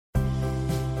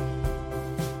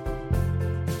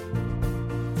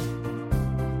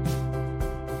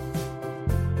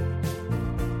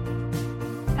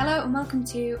Hello and welcome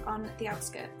to On the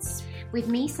Outskirts. With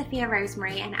me, Sophia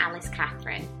Rosemary, and Alice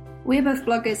Catherine. We're both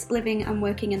bloggers living and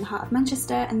working in the heart of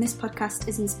Manchester, and this podcast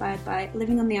is inspired by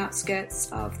living on the outskirts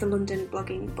of the London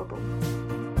blogging bubble.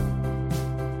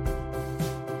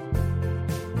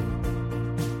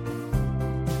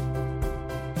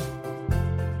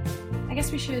 I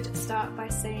guess we should start by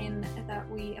saying that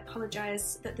we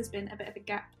apologise that there's been a bit of a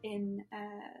gap in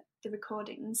the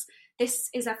recordings. This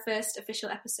is our first official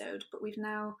episode, but we've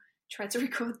now tried to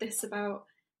record this about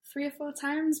 3 or 4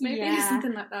 times, maybe,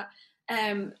 something like that.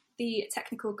 The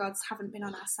technical gods haven't been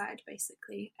on our side,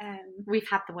 basically. We've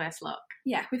had the worst luck.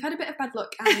 Yeah, we've had a bit of bad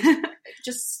luck, and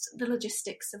just the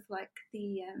logistics of like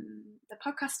the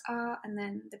podcast art and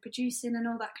then the producing and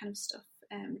all that kind of stuff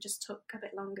just took a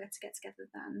bit longer to get together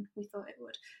than we thought it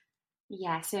would.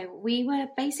 Yeah, so we were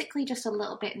basically just a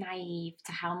little bit naive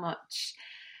to how much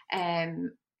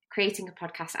creating a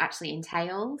podcast actually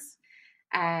entails.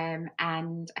 And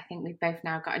I think we've both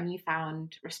now got a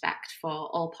newfound respect for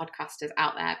all podcasters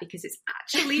out there because it's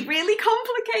actually really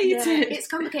complicated. Yeah, it's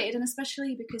complicated, and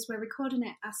especially because we're recording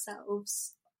it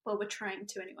ourselves. Well, we're trying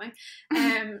to anyway.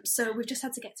 So we've just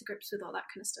had to get to grips with all that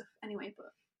kind of stuff anyway, but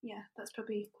yeah, that's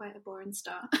probably quite a boring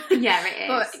start. Yeah, it is.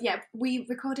 But yeah, we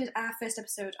recorded our first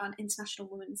episode on International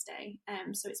Women's Day,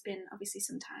 so it's been obviously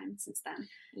some time since then.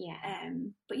 Yeah.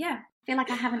 But yeah. I feel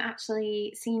like I haven't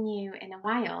actually seen you in a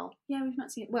while. Yeah, we've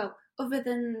not seen it. Well, other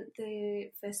than the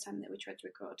first time that we tried to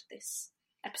record this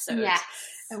episode. Yes.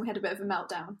 And we had a bit of a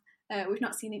meltdown. We've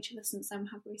not seen each other since then,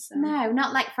 have we? So no,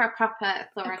 not like for a proper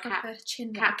thorough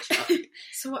chin catch up.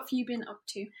 So what have you been up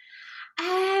to?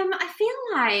 I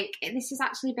feel like this has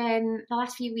actually been, the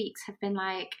last few weeks have been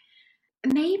like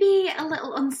maybe a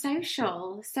little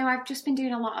unsocial. So I've just been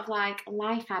doing a lot of like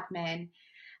life admin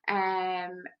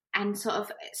and sort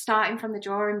of starting from the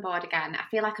drawing board again. I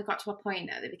feel like I got to a point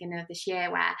at the beginning of this year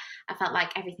where I felt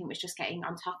like everything was just getting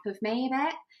on top of me a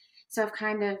bit. So I've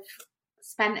kind of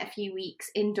spent a few weeks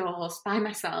indoors by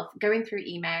myself, going through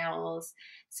emails,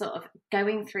 sort of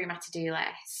going through my to-do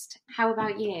list. How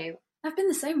about you? I've been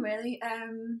the same, really.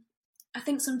 I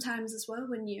think sometimes as well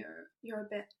when you're a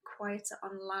bit quieter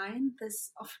online,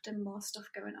 there's often more stuff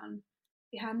going on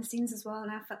behind the scenes as well,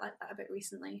 and I felt like that a bit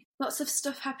recently. Lots of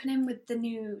stuff happening with the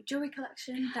new jewellery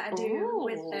collection that I do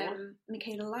with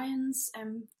Michaela Lyons,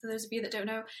 for those of you that don't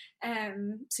know.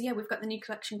 So yeah, we've got the new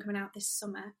collection coming out this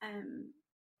summer.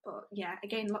 But yeah,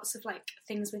 again, lots of like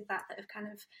things with that have kind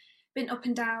of been up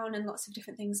and down, and lots of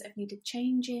different things that have needed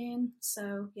changing.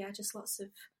 So yeah, just lots of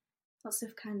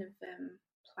kind of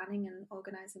planning and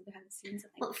organising behind the scenes, I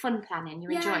think. Well, fun planning,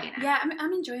 you're enjoying it? Yeah,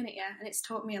 I'm enjoying it, yeah. And it's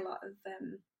taught me a lot of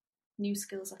new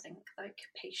skills, I think, like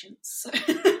patience.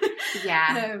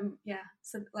 Yeah.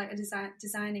 So like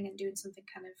designing and doing something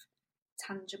kind of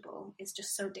tangible is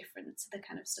just so different to the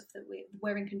kind of stuff that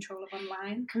we're in control of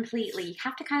online. Completely. You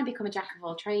have to kind of become a jack of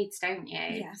all trades, don't you?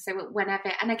 Yeah. So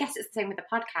whenever, and I guess it's the same with the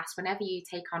podcast, whenever you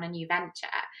take on a new venture,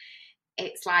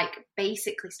 it's like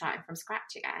basically starting from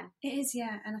scratch again. It is,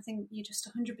 yeah, and I think you're just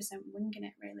 100% winging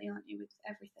it, really, aren't you, with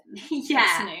everything?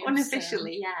 Yeah, new,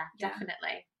 unofficially, so, yeah,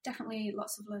 definitely. Definitely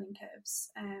lots of learning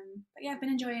curves. But yeah, I've been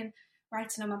enjoying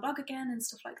writing on my blog again and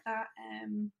stuff like that,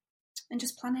 and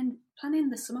just planning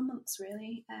the summer months,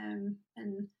 really, and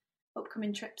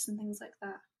upcoming trips and things like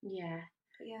that. Yeah.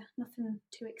 But yeah, nothing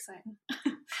too exciting.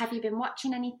 Have you been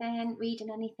watching anything, reading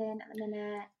anything at the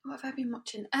minute? What have I been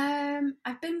watching?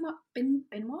 I've been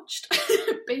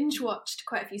binge watched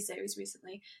quite a few series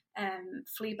recently.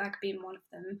 Fleabag being one of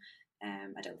them.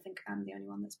 I don't think I'm the only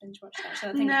one that's binge watched that. So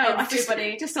I think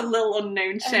everybody just a little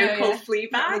unknown show called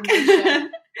Fleabag.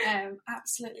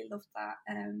 Absolutely loved that.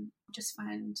 Just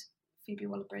find Phoebe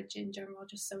Waller-Bridge in general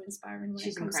just so inspiring when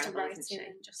She's it comes to incredible, writing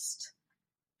and just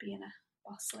being a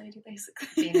boss lady,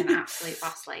 basically. Being an absolute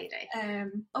boss lady.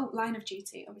 Line of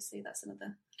Duty, obviously, that's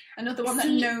another one that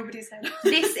nobody's heard of.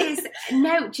 This is,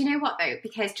 no, do you know what though?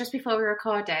 Because just before we were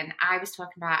recording, I was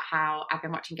talking about how I've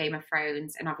been watching Game of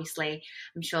Thrones, and obviously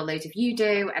I'm sure loads of you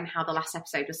do, and how the last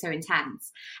episode was so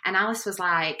intense. And Alice was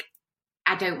like,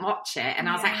 I don't watch it. And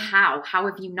I was like, how? How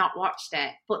have you not watched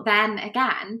it? But then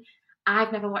again,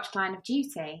 I've never watched Line of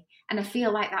Duty, and I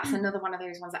feel like that's another one of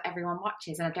those ones that everyone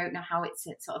watches, and I don't know how it's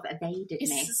sort of evaded me.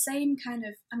 It's the same kind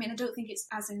of, I mean, I don't think it's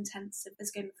as intensive as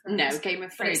Game of Thrones. No, Game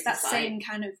of Thrones, but it's that same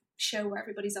kind of show where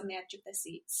everybody's on the edge of their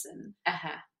seats and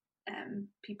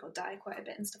people die quite a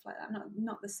bit and stuff like that.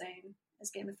 Not the same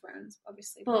as Game of Thrones,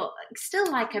 obviously, but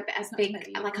still like a big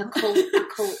medieval. Like a cult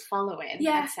following.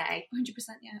 Yeah, I'd say 100%.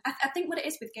 Yeah, I think what it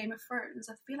is with Game of Thrones,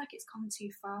 I feel like it's gone too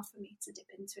far for me to dip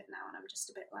into it now, and I'm just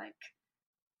a bit like,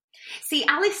 See,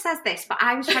 Alice says this, but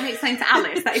I was trying to explain to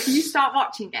Alice that if you start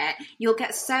watching it, you'll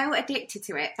get so addicted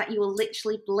to it that you will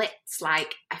literally blitz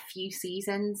like a few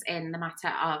seasons in the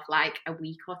matter of like a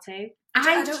week or two.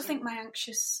 I don't think my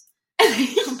anxious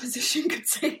composition could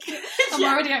take it. I'm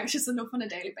already anxious enough on a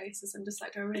daily basis. I'm just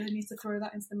like, do I really need to throw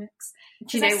that into the mix?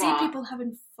 Do you know what? I see people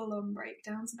having full-on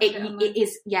breakdowns about it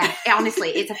is, yeah, honestly,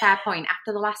 it's a fair point.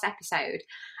 After the last episode,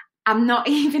 I'm not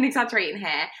even exaggerating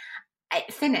here,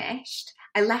 it finished,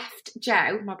 I left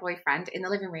Joe, my boyfriend, in the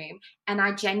living room, and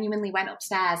I genuinely went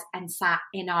upstairs and sat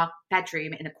in our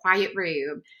bedroom in a quiet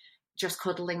room, just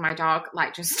cuddling my dog,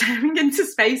 like just staring into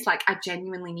space. Like I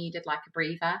genuinely needed like a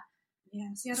breather. Yeah,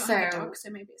 see, I don't have a dog, so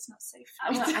maybe it's not safe.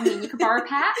 Well, I mean, you could borrow a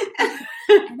pet.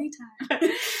 Anytime.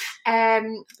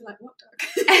 Like, what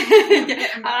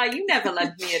dog? You never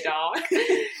lent me a dog.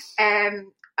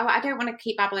 I don't want to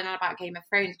keep babbling on about Game of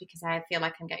Thrones because I feel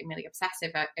like I'm getting really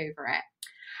obsessive over it.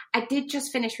 I did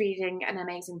just finish reading an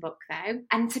amazing book though.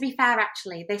 And to be fair,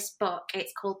 actually, this book,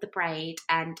 it's called The Braid,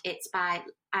 and it's by,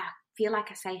 I feel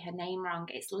like I say her name wrong,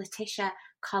 it's Letitia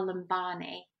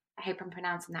Colombani. I hope I'm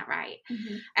pronouncing that right.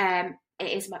 Mm-hmm.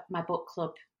 It is my book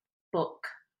club book,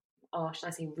 or shall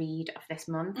I say read of this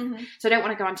month. Mm-hmm. So I don't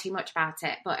want to go on too much about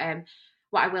it, but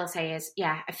what I will say is,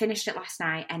 yeah, I finished it last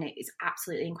night and it is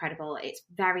absolutely incredible. It's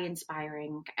very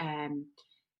inspiring.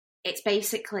 It's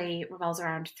basically revolves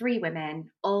around 3 women,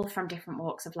 all from different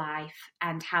walks of life,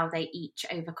 and how they each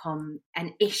overcome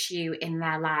an issue in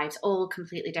their lives, all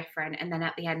completely different. And then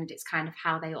at the end, it's kind of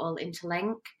how they all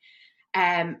interlink.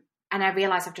 And I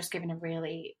realise I've just given a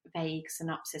really vague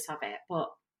synopsis of it, but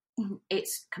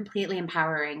it's completely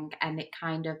empowering, and it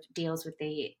kind of deals with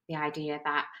the idea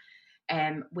that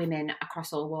women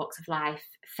across all walks of life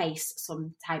face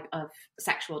some type of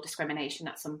sexual discrimination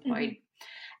at some point.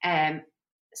 Mm-hmm.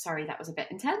 Sorry, that was a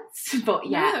bit intense, but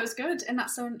yeah. No, it was good. And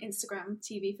that's on Instagram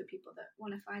TV for people that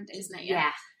want to find it, isn't it?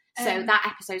 Yeah. So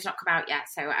that episode's not come out yet,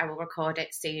 so I will record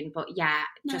it soon. But yeah,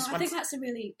 I think that's a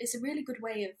really good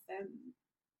way of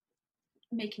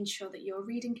making sure that you're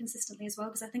reading consistently as well,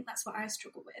 because I think that's what I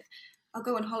struggle with. I'll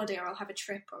go on holiday or I'll have a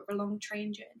trip or a long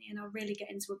train journey and I'll really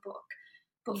get into a book.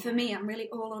 But for me, I'm really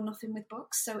all or nothing with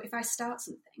books. So if I start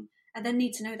something, I then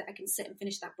need to know that I can sit and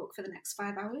finish that book for the next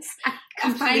 5 hours.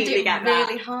 I find it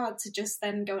really hard to just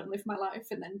then go and live my life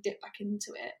and then dip back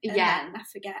into it. And then I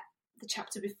forget the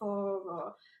chapter before,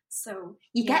 or so.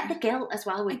 You get the guilt as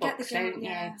well with books, don't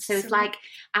you? So it's like,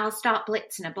 I'll start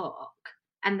blitzing a book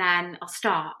and then I'll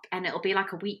stop and it'll be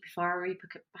like a week before I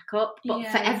pick it back up. But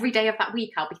for every day of that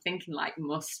week, I'll be thinking like,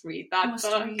 must read that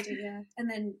book. Read it, yeah. And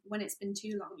then when it's been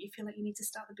too long, you feel like you need to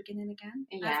start the beginning again.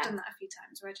 Yeah. I've done that a few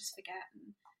times where I just forget.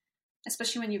 And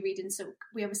especially when you're reading, so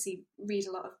we obviously read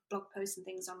a lot of blog posts and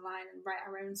things online and write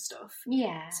our own stuff.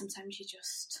 Yeah. Sometimes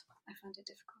I find it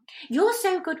difficult. You're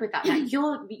so good with that. Like,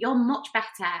 you're much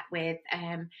better with,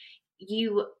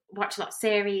 you watch a lot of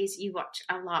series, you watch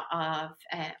a lot of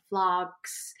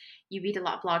vlogs, you read a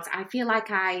lot of blogs. I feel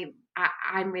like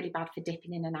I'm really bad for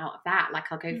dipping in and out of that. Like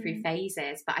I'll go through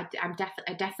phases, but I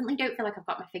definitely don't feel like I've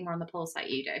got my finger on the pulse like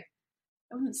you do.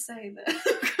 I wouldn't say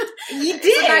that. You do.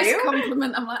 It's a nice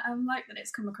compliment. I'm like that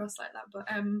it's come across like that, but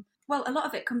well, a lot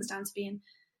of it comes down to being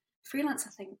freelance,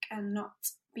 I think, and not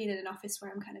being in an office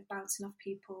where I'm kind of bouncing off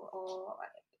people, or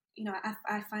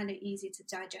I find it easier to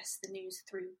digest the news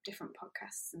through different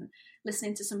podcasts and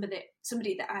listening to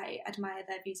somebody that I admire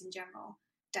their views in general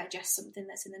digest something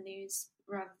that's in the news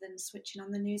rather than switching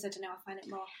on the news. I don't know. I find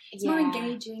it more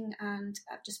engaging, and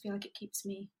I just feel like it keeps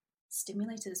me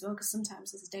stimulated as well, because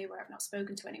sometimes there's a day where I've not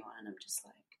spoken to anyone and I'm just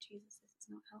like, Jesus, this is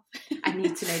not helping. I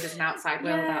need to know there's an outside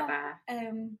world out there.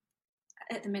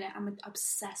 At the minute, I'm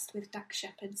obsessed with Dax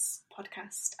Shepard's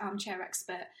podcast, Armchair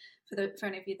Expert. For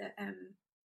any of you that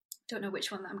don't know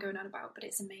which one that I'm going on about, but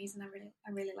it's amazing.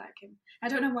 I really like him. I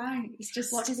don't know why. He's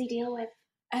just. What does he deal with?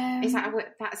 Is that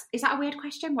a weird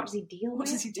question? What does he deal with? What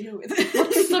does he deal with?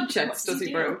 What subjects does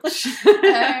he broach?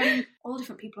 All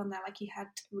different people on there. Like he had,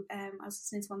 I was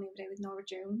listening to one the other day with Norah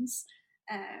Jones.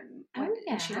 And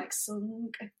she like sung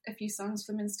a few songs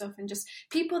for them and stuff, and just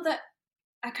people that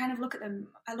I kind of look at them.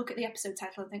 I look at the episode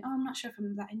title and think, oh, I'm not sure if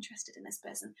I'm that interested in this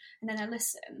person, and then I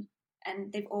listen,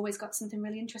 and they've always got something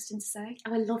really interesting to say.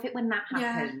 Oh, I love it when that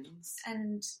happens. Yeah.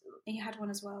 And he had one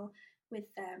as well with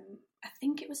I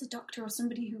think it was a doctor or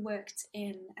somebody who worked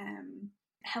in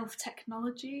health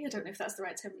technology. I don't know if that's the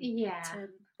right term. Yeah.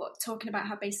 But talking about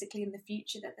how basically in the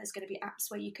future that there's going to be apps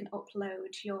where you can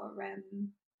upload your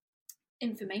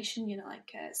information,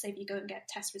 like say if you go and get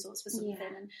test results for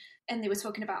something, and they were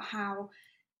talking about how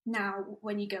now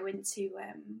when you go into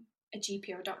a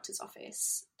GP or a doctor's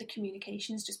office, the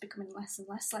communication is just becoming less and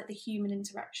less, like the human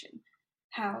interaction.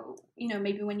 how,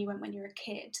 maybe when you were a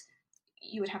kid,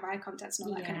 you would have eye contact and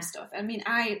all that kind of Yeah. stuff. I mean,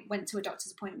 I went to a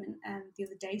doctor's appointment the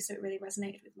other day, so it really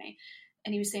resonated with me.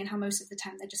 And he was saying how most of the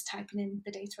time they're just typing in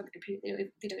the data on the computer.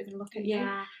 They don't even look at you.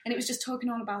 Yeah. And it was just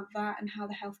talking all about that and how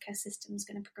the healthcare system is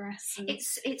going to progress. And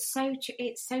It's so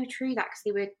true that, because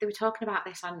they were talking about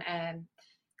this on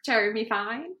Jeremy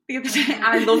Vine the other day.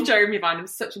 I love Jeremy Vine. I'm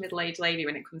such a middle-aged lady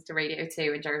when it comes to Radio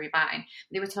 2 and Jeremy Vine.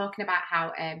 They were talking about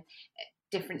how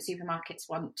different supermarkets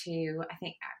want to, I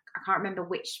think, I can't remember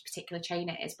which particular chain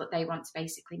it is, but they want to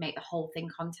basically make the whole thing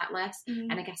contactless.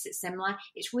 And I guess it's similar.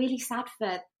 It's really sad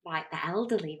for like the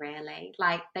elderly, really.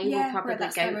 Like they will probably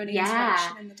go, in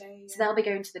the day, So they'll be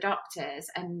going to the doctors,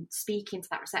 and speaking to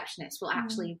that receptionist will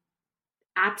actually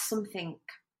add something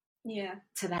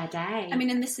to their day. I mean,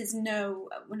 and this is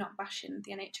we're not bashing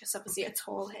the NHS obviously at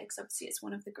all here, because obviously it's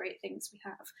one of the great things we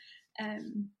have.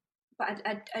 But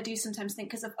I do sometimes think,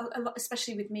 because a lot,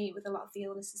 especially with me, with a lot of the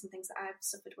illnesses and things that I've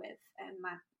suffered with, and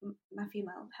my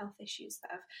female health issues that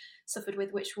I've suffered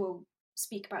with, which we'll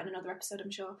speak about in another episode,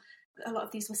 I'm sure. A lot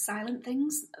of these were silent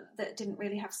things that didn't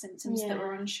really have symptoms that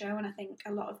were on show, and I think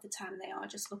a lot of the time they are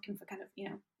just looking for kind of,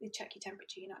 they check your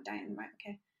temperature, you're not dying, right?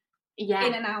 Okay. Yeah,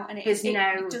 in and out, and it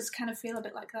does kind of feel a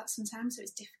bit like that sometimes, so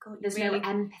it's difficult. There's no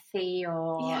empathy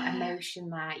or emotion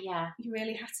there. You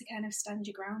really have to kind of stand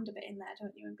your ground a bit in there,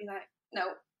 don't you, and be like, no,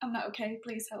 I'm not okay,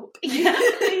 please help. Yeah,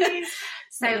 please.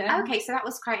 So okay, so that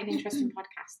was quite an interesting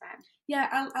podcast then.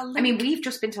 Yeah, I'll link. I mean, we've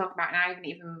just been talking about it, and I haven't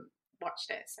even watched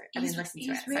it, so I didn't listen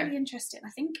to it. He's really interesting.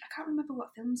 I can't remember what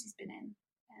films he's been in.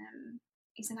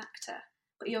 He's an actor,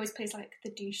 but he always plays like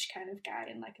the douche kind of guy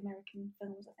in like American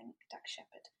films, I think, Dax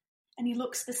Shepard. And he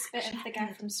looks the spit of the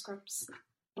guy from Scrubs.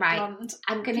 Right.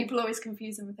 Blonde. People always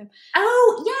confuse him with him.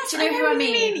 Oh, yes. Do you know who I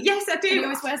mean? Yes, I do. And he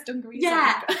always wears dungarees.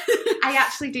 Yeah. I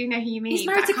actually do know who you mean. He's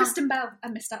married to Kristen Bell. I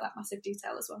missed out that massive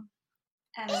detail as well.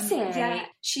 Is it? Yeah.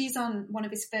 She's on one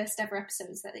of his first ever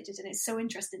episodes that they did, and it's so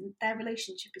interesting. Their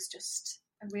relationship is just,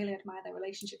 I really admire their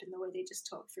relationship in the way they just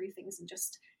talk through things and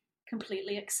just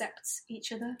completely accept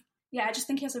each other. Yeah, I just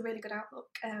think he has a really good outlook.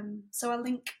 So I'll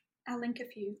link a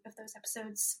few of those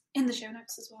episodes in the show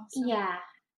notes as well. So. Yeah,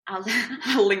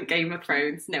 I'll link Game of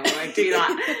Thrones. No, I won't do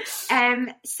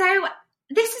that. So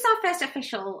this is our first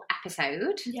official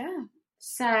episode. Yeah.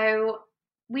 So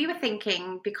we were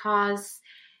thinking, because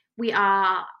we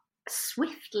are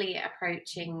swiftly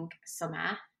approaching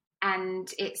summer,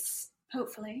 and it's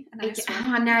hopefully a nice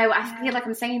one. I know. I feel like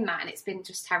I'm saying that, and it's been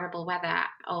just terrible weather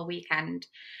all weekend.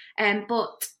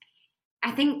 But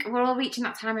I think we're all reaching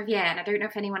that time of year, and I don't know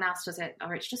if anyone else does it,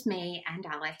 or it's just me and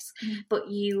Alice,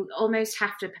 but you almost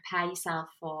have to prepare yourself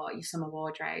for your summer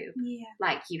wardrobe. Yeah.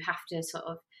 Like, you have to sort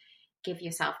of give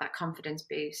yourself that confidence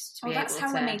boost to be that's able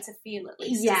how we're made to feel, at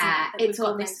least. Yeah, it's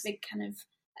got this big kind of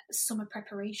summer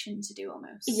preparation to do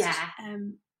almost. Yeah.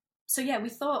 So yeah, we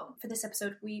thought for this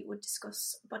episode we would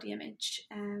discuss body image.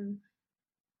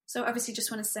 So obviously just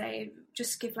want to say,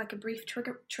 just give like a brief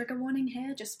trigger warning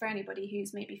here, just for anybody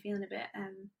who's maybe feeling a bit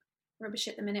rubbish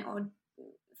at the minute, or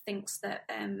thinks that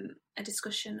a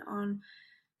discussion on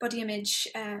body image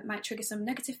might trigger some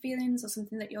negative feelings or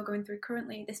something that you're going through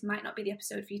currently. This might not be the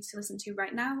episode for you to listen to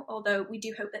right now, although we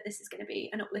do hope that this is going to be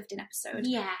an uplifting episode.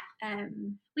 Yeah.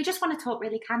 We just want to talk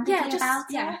really candidly about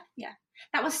it. Yeah.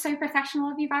 That was so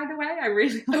professional of you, by the way. I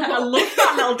really I love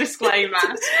that little disclaimer.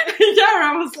 Yeah,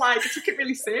 I was like, I took it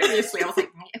really seriously. I was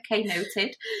like, right, okay,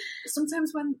 noted.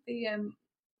 Sometimes when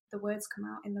the words come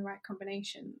out in the right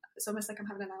combination, it's almost like I'm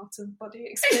having an out-of-body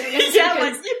experience. Yeah,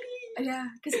 like, yippee. Yeah,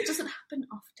 because it doesn't happen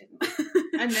often.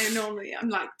 I know, normally I'm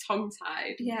like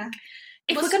tongue-tied. Yeah.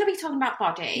 If we're going to be talking about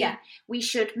body, we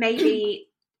should maybe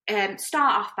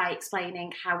start off by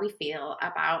explaining how we feel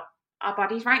about our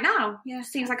bodies right now. Yeah,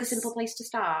 seems like a simple place to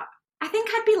start. I think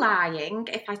I'd be lying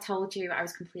if I told you I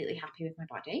was completely happy with my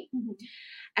body.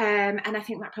 And I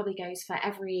think that probably goes for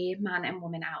every man and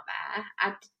woman out there.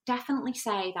 I'd definitely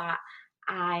say that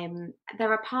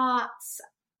there are parts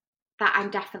that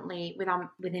I'm definitely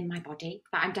within my body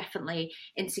that I'm definitely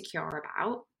insecure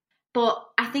about. But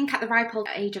I think at the ripe old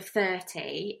age of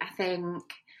 30, I think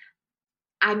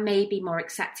I may be more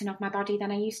accepting of my body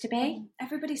than I used to be.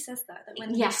 Everybody says that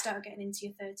when you start getting into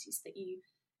your 30s, that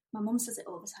my mum says it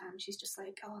all the time. She's just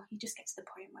like, oh, you just get to the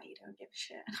point where you don't give a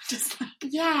shit. And I'm just like,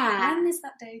 when is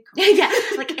that day coming? Yeah,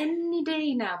 like any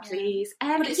day now, please.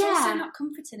 But it's also not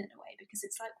comforting in a way, because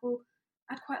it's like, well,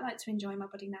 I'd quite like to enjoy my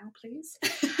body now, please.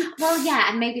 Well, yeah,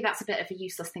 and maybe that's a bit of a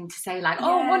useless thing to say, like,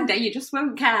 oh, one day you just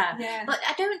won't care. Yeah. But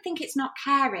I don't think it's not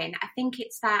caring. I think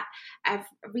it's that I've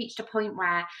reached a point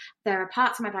where there are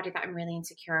parts of my body that I'm really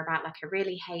insecure about. Like, I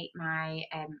really hate my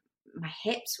my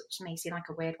hips, which may seem like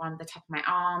a weird one, the top of my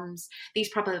arms. These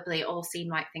probably all seem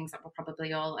like things that we're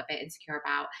probably all a bit insecure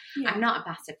about. Yeah. I'm not a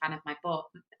massive fan of my butt.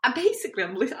 I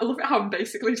love it how I'm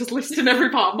basically just listing every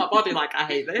part of my body, like, I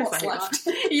hate this, What's I hate left?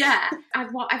 that. Yeah.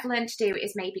 What I've learned to do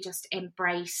is maybe just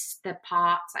embrace the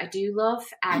parts I do love,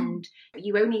 and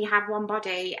you only have one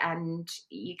body and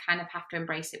you kind of have to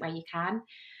embrace it where you can.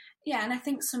 Yeah, and I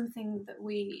think something that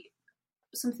we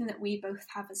both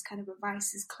have as kind of a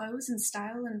vice is clothes and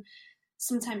style, and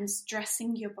sometimes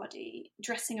dressing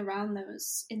around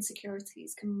those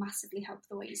insecurities can massively help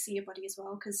the way you see your body as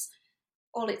well, because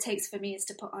all it takes for me is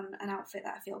to put on an outfit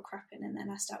that I feel crap in, and then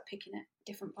I start picking at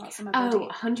different parts of my body. Oh,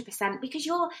 100%, because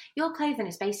your clothing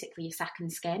is basically your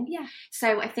second skin. Yeah.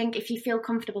 So I think if you feel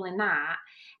comfortable in that,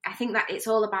 I think that it's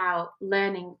all about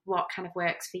learning what kind of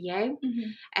works for you.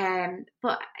 Mm-hmm.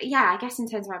 But yeah, I guess in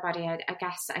terms of my body,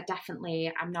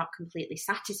 I'm not completely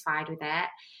satisfied with it,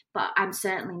 but I'm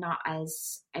certainly not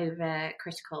as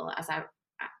overcritical as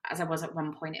I was at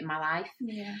one point in my life.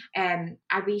 Yeah.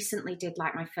 I recently did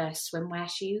like my first swimwear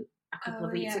shoot a couple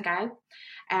of weeks ago.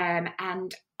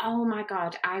 And oh my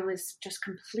God, I was just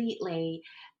completely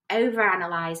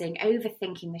overanalyzing,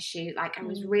 overthinking the shoot. Like I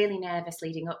was really nervous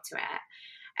leading up to it.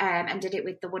 And did it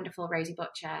with the wonderful Rosie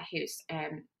Butcher, who's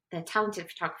the talented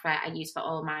photographer I use for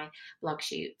all my blog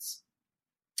shoots.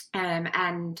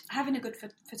 And having a good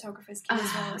photographer is key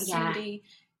as well. Somebody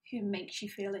who makes you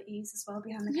feel at ease as well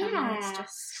behind the camera.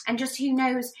 And just who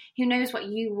knows what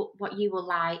you will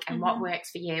like and what works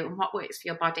for you and what works for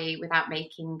your body without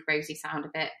making Rosie sound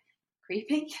a bit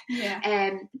creepy. Yeah.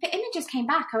 The images came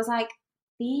back. I was like,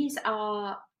 these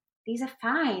are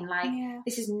fine. Like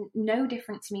this is no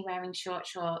different to me wearing short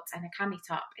shorts and a cami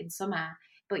top in summer.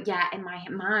 But yeah, in my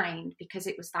mind, because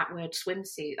it was that word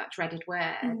swimsuit, that dreaded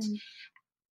word,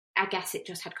 I guess it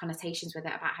just had connotations with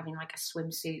it about having like a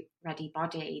swimsuit ready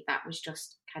body that was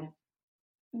just kind of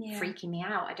freaking me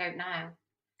out. I don't know.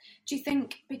 Do you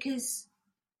think, because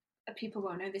people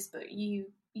won't know this, but you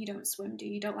don't swim, do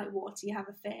you? You don't like water, you have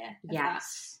a fear of that.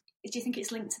 Do you think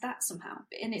it's linked to that somehow?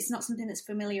 And it's not something that's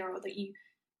familiar, or that you,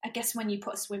 I guess when you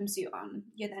put a swimsuit on,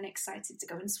 you're then excited to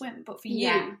go and swim. But for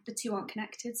you, the two aren't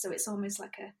connected, so it's almost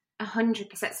like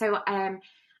 100%. So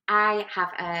I have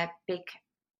a big,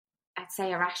 I'd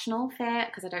say, irrational fear,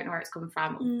 because I don't know where it's coming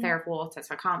from, fear of water,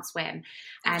 so I can't swim.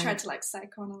 I've tried to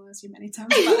psychoanalyze you many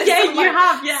times about this. Yeah, you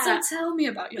have, yeah. So tell me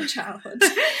about your childhood.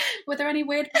 Were there any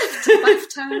weird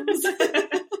lifetimes?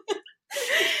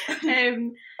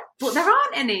 But there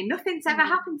aren't any. Nothing's ever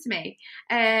happened to me.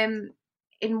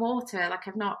 In water, like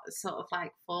I've not sort of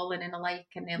like fallen in a lake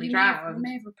and nearly drowned. You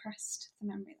may have repressed the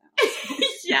memory there.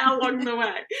 Yeah, along the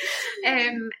way.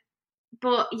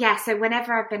 But yeah, so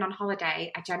whenever I've been on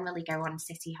holiday, I generally go on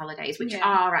city holidays, which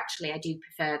are actually, I do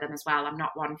prefer them as well. I'm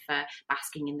not one for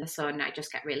basking in the sun. I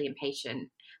just get really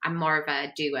impatient. I'm more of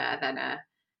a doer than a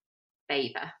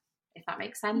bather, if that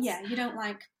makes sense. Yeah, you don't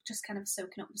like just kind of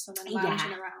soaking up the sun and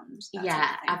lounging around.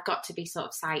 Yeah, I've got to be sort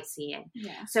of sightseeing.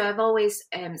 Yeah. So I've always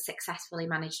successfully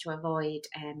managed to avoid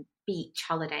beach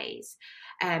holidays.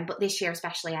 But this year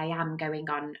especially, I am going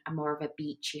on a more of a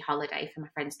beachy holiday for my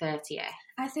friend's 30th.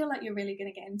 I feel like you're really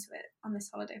going to get into it on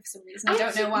this holiday for some reason. I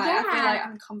don't know why. Yeah. I feel like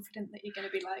I'm confident that you're going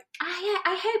to be like...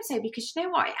 I hope so, because you know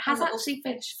what? It has actually...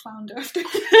 fish flounder after.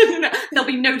 No, there'll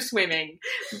be no swimming,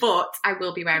 but I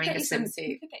will be wearing a swimsuit.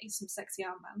 You could get you some sexy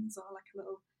armbands or like a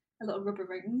little rubber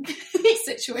ring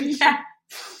situation. Yeah.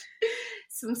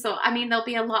 Some sort. I mean, I'll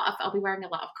be wearing a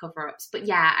lot of cover-ups, but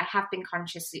yeah, I have been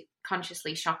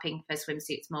consciously shopping for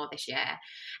swimsuits more this year,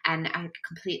 and I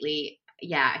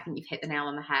think you've hit the nail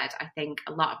on the head. I think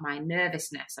a lot of my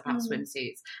nervousness about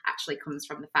swimsuits actually comes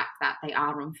from the fact that they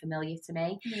are unfamiliar to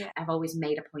me. Yeah. I've always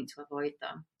made a point to avoid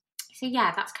them. So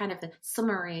yeah, that's kind of the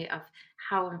summary of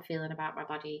how I'm feeling about my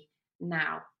body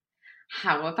now.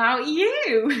 How about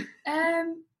you?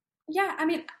 Yeah, I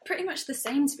mean, pretty much the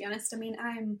same, to be honest. I mean,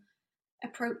 I'm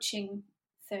approaching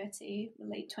 30,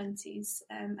 late 20s,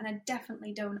 and I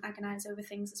definitely don't agonise over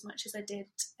things as much as I did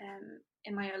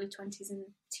in my early 20s and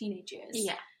teenage years.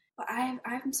 Yeah. But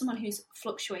I'm someone who's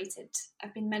fluctuated.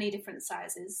 I've been many different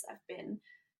sizes. I've been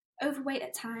overweight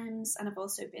at times, and I've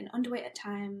also been underweight at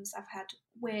times. I've had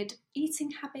weird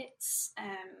eating habits.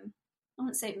 I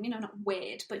wouldn't say, not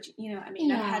weird, but you know what I mean.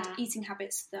 Yeah. I've had eating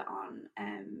habits that aren't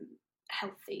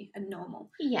healthy and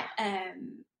normal. Yeah.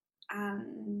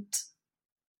 And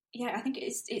yeah, I think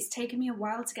it's taken me a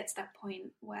while to get to that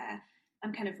point where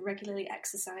I'm kind of regularly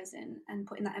exercising and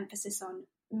putting that emphasis on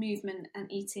movement and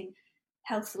eating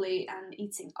healthily and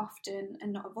eating often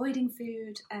and not avoiding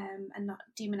food, and not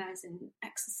demonizing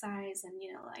exercise and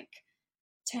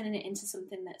turning it into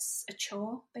something that's a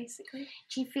chore, basically.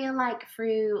 Do you feel like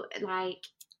through, like,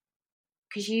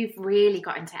 because you've really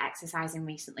got into exercising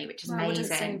recently, which is amazing. I wouldn't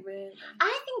say really.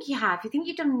 I think you have.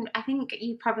 I think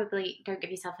you probably don't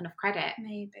give yourself enough credit.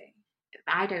 Maybe.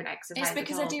 I don't exercise. It's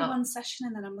because I do one session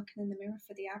and then I'm looking in the mirror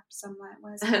for the abs. I'm like,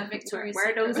 where's my Victoria's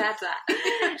Where are those abs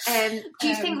at? Do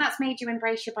you think that's made you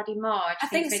embrace your body more? Do you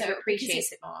think it's made you appreciate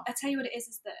it more? I tell you what it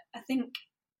is that I think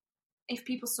if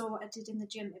people saw what I did in the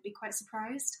gym, they'd be quite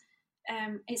surprised.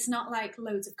 It's not like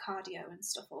loads of cardio and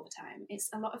stuff all the time. It's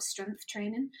a lot of strength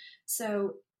training.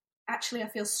 So actually I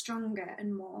feel stronger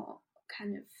and more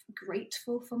kind of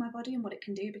grateful for my body and what it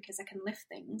can do, because I can lift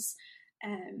things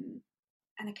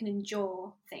and I can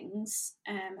endure things,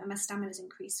 and my stamina's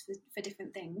increased for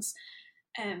different things.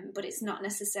 But it's not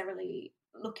necessarily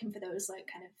looking for those like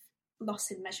kind of loss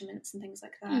in measurements and things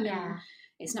like that. Yeah.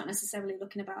 It's not necessarily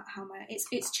looking about how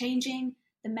it's changing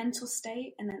the mental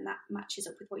state, and then that matches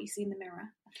up with what you see in the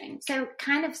mirror, I think. So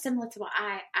kind of similar to what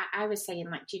I was saying,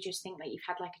 like, do you just think that you've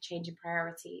had like a change in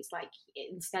priorities? Like,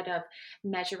 instead of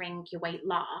measuring your weight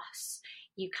loss,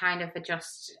 you kind of are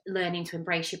just learning to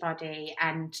embrace your body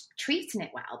and treating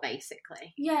it well,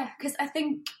 basically. Yeah, because I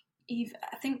think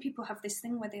people have this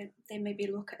thing where they maybe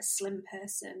look at a slim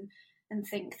person and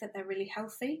think that they're really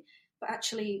healthy, but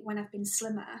actually when I've been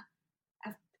slimmer,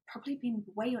 I've probably been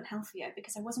way unhealthier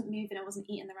because I wasn't moving, I wasn't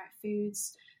eating the right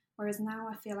foods. Whereas now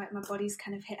I feel like my body's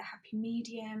kind of hit a happy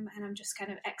medium and I'm just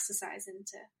kind of exercising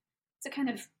to kind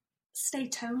of stay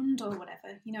toned or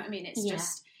whatever. You know what I mean? It's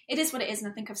just, it is what it is. And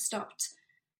I think I've stopped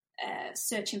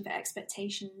searching for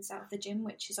expectations out of the gym,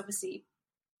 which is obviously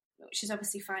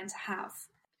fine to have.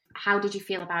 How did you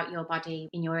feel about your body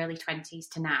in your early 20s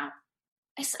to now?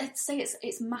 I'd say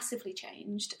it's massively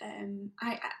changed.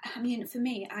 I mean, for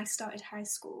me, I started high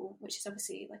school, which is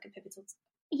obviously like a pivotal.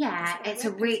 It's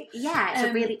a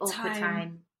really awkward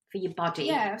time for your body.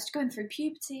 Yeah, I was going through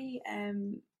puberty,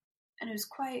 and I was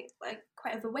quite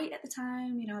overweight at the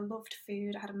time. You know, I loved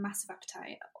food. I had a massive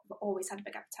appetite. I've always had a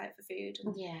big appetite for food,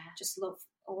 and just love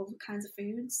all kinds of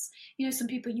foods. You know, some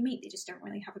people you meet, they just don't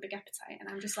really have a big appetite, and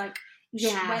I'm just like,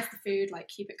 where's the food? Like,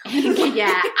 keep it coming.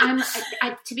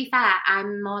 I, to be fair,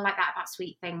 I'm more like that about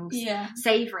sweet things. Yeah,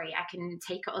 savoury, I can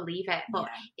take it or leave it, but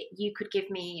you could give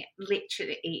me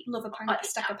literally love a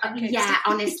stack of pancakes. Yeah,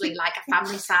 honestly, like a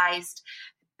family-sized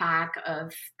bag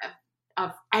of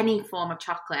any form of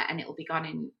chocolate, and it will be gone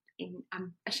in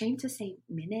I'm ashamed to say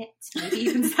minutes, maybe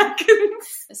even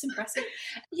seconds. That's impressive.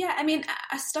 Yeah, I mean,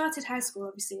 I started high school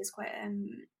obviously as quite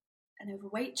an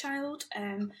overweight child.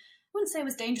 I wouldn't say I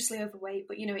was dangerously overweight,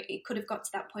 but, you know, it could have got to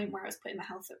that point where I was putting my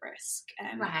health at risk.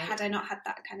 Had I not had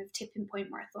that kind of tipping point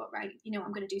where I thought, right, you know,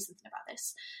 I'm going to do something about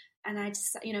this. And I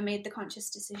just, you know, made the conscious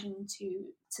decision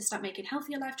to start making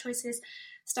healthier life choices,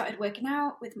 started working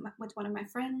out with one of my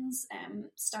friends,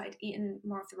 started eating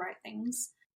more of the right things.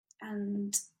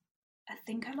 And I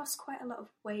think I lost quite a lot of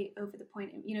weight over the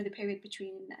point, you know, the period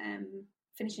between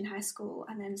finishing high school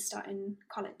and then starting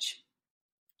college.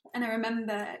 And I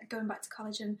remember going back to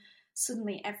college and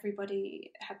suddenly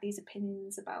everybody had these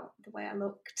opinions about the way I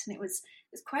looked, and it was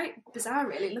quite bizarre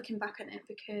really looking back on it,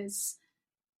 because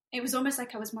it was almost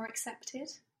like I was more accepted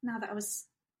now that I was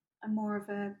more of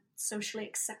a socially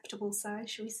acceptable size,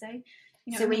 shall we say.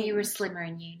 You know, so when you were slimmer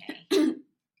in uni?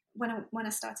 When I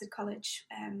started college,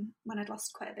 when I'd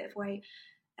lost quite a bit of weight,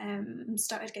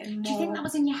 started getting more. Do you think that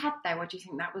was in your head though, or do you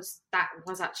think that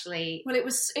was actually? Well, it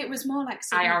was more like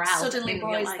suddenly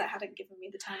boys that hadn't given me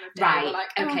the time of day. Right. Were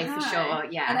like, okay, for sure.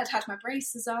 Yeah. And I'd had my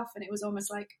braces off, and it was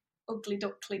almost like ugly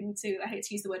duckling to. I hate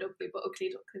to use the word ugly, but ugly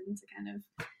duckling to kind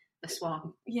of a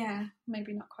swan. Yeah,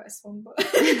 maybe not quite a swan, but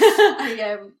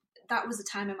that was a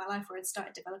time in my life where I'd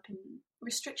started developing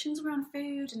restrictions around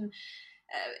food, and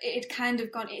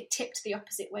it tipped the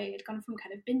opposite way. It had gone from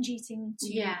kind of binge eating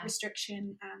to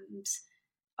restriction and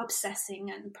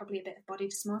obsessing, and probably a bit of body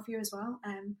dysmorphia as well.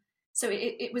 So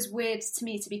it was weird to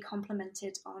me to be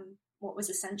complimented on what was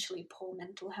essentially poor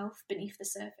mental health beneath the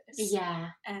surface. Yeah.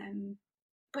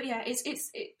 But yeah,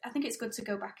 I think it's good to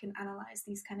go back and analyse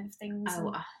these kind of things.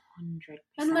 Oh, 100%.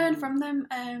 And learn from them.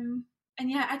 And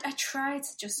yeah, I try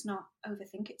to just not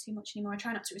overthink it too much anymore. I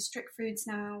try not to restrict foods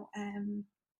now.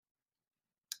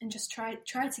 And just try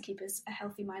to keep a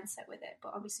healthy mindset with it.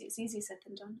 But obviously it's easier said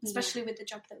than done, especially with the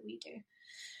job that we do.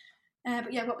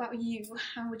 But yeah, what about you?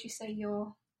 How would you say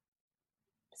your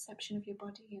perception of your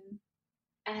body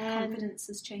and confidence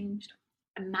has changed?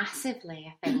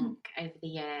 Massively, I think, over the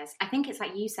years. I think it's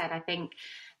like you said, I think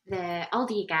the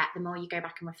older you get, the more you go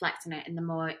back and reflect on it, and the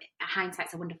more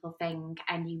hindsight's a wonderful thing,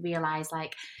 and you realise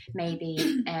like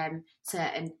maybe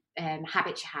certain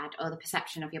habits you had or the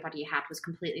perception of your body you had was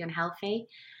completely unhealthy.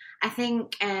 I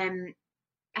think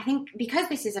because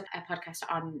this is a podcast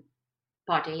on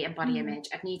body and body image,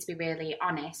 I need to be really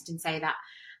honest and say that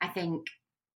I think,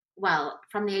 well,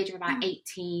 from the age of about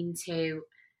 18 to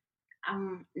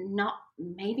not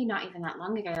even that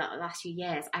long ago, the last few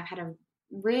years, I've had a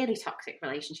really toxic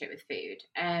relationship with food.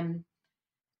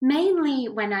 Mainly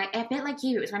when a bit like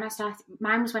you, it was when I started,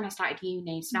 mine was when I started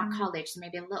uni, so not college, so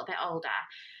maybe a little bit older.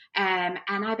 And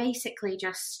I basically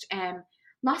just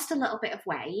lost a little bit of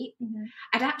weight.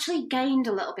 I'd actually gained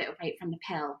a little bit of weight from the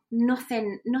pill.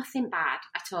 Nothing bad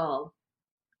at all.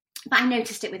 But I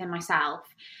noticed it within myself.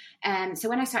 So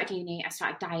when I started uni, I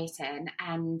started dieting,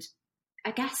 and I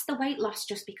guess the weight loss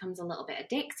just becomes a little bit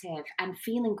addictive, and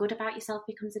feeling good about yourself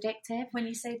becomes addictive. When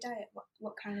you say diet,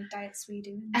 what kind of diets were you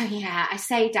doing? Oh yeah, I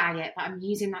say diet, but I'm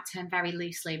using that term very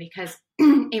loosely because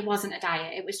it wasn't a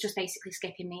diet. It was just basically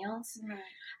skipping meals. Right.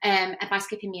 And by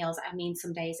skipping meals, I mean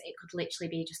some days it could literally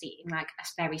be just eating like a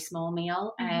very small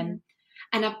meal. And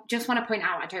I just want to point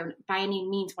out, I don't by any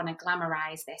means want to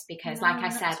glamorize this because, like I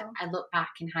said, I look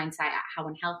back in hindsight at how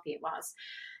unhealthy it was.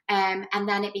 And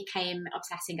then it became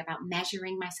obsessing about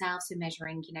measuring myself. So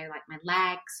measuring, like my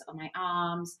legs or my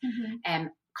arms,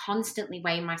 constantly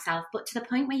weighing myself, but to the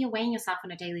point where you're weighing yourself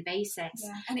on a daily basis.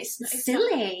 Yeah, and it's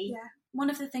silly. One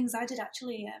of the things I did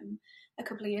actually a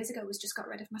couple of years ago was just got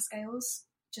rid of my scales,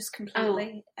 just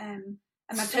completely. And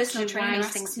my personal trainer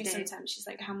asks me sometimes, she's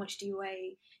like, how much do you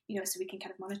weigh, so we can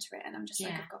kind of monitor it. And I'm just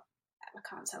like, I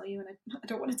can't tell you, and I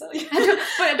don't want to tell you.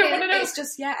 I don't want to know. It's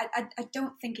just, I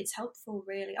don't think it's helpful,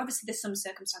 really. Obviously, there's some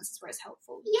circumstances where it's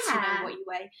helpful to know what you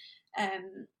weigh.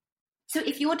 So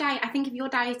if you're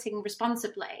dieting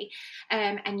responsibly,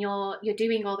 and you're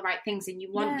doing all the right things, and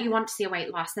you want to see a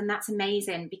weight loss, then that's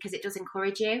amazing because it does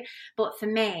encourage you. But for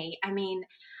me,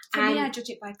 I judge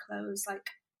it by clothes. Like,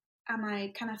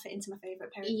 can I fit into my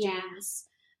favourite pair of jeans?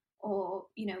 Or,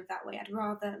 that way, I'd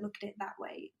rather look at it that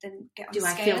way than get on scale.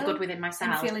 Do I feel good within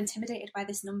myself? And feel intimidated by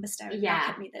this number staring back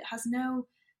at me that has no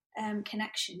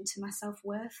connection to my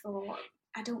self-worth, or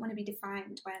I don't want to be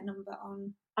defined by a number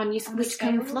on which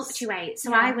can fluctuate.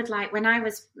 So I would when I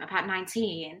was about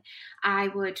 19, I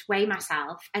would weigh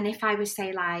myself, and if I was,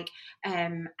 say, like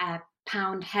a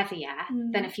pound heavier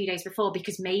than a few days before,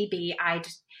 because maybe I'd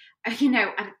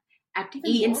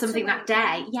eaten something that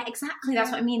day. Yeah, exactly.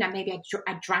 That's what I mean. And maybe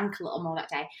I drank a little more that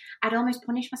day. I'd almost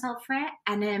punish myself for it.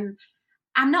 And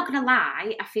I'm not going to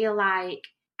lie. I feel like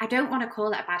I don't want to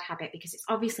call it a bad habit because it's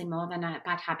obviously more than a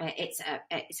bad habit. It's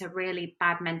a really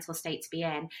bad mental state to be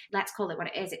in. Let's call it what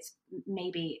it is. It's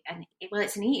maybe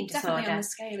it's an eating Definitely disorder. On the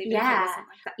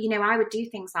scale, I would do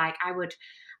things like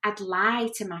I'd lie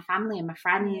to my family and my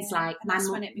friends. Like my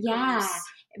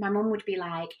mum would be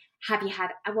like, what have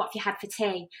you had for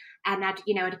tea? And I'd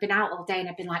been out all day, and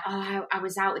I'd been like, oh, I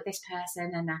was out with this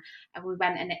person, and we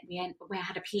went and we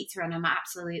had a pizza, and I'm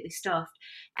absolutely stuffed.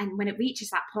 And when it reaches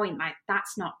that point, like,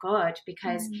 that's not good,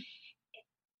 because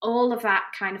all of that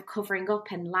kind of covering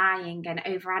up and lying and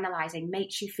overanalyzing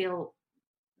makes you feel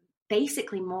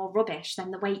basically more rubbish than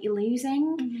the weight you're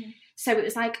losing. So it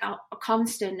was like a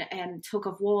constant tug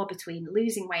of war between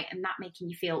losing weight and that making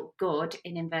you feel good,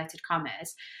 in inverted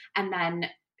commas, and then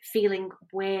feeling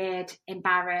weird,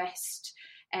 embarrassed,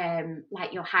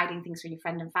 like you're hiding things from your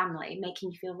friend and family,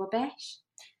 making you feel rubbish.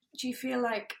 Do you feel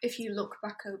like, if you look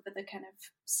back over the kind of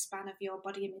span of your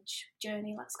body image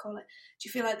journey, let's call it, do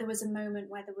you feel like there was a moment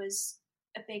where there was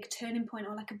a big turning point,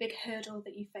 or like a big hurdle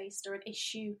that you faced, or an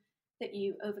issue that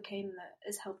you overcame that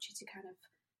has helped you to kind of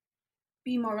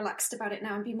be more relaxed about it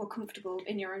now and be more comfortable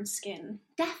in your own skin?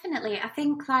 Definitely. I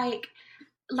think,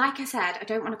 like I said, I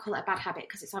don't want to call it a bad habit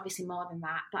because it's obviously more than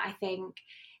that, but I think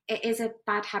it is a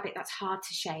bad habit that's hard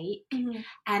to shake.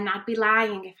 And I'd be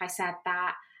lying if I said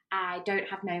that I don't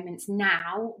have moments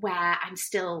now where I'm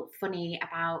still funny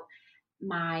about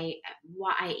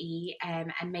what I eat,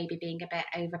 and maybe being a bit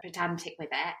over pedantic with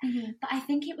it. But I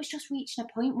think it was just reaching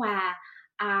a point where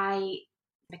I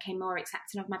became more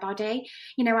accepting of my body.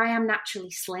 I am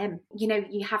naturally slim.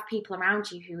 You have people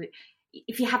around you who,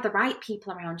 if you have the right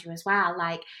people around you as well,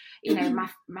 like,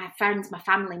 my friends, my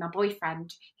family, my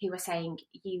boyfriend, who were saying,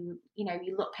 you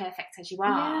look perfect as you are.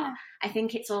 Yeah. I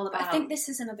think it's all about... I think this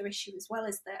is another issue as well,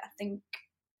 is that I think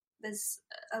there's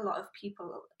a lot of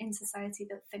people in society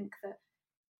that think that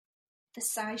the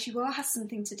size you are has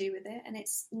something to do with it, and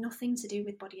it's nothing to do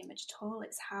with body image at all.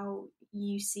 It's how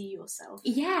you see yourself.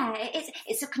 Yeah,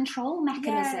 it's a control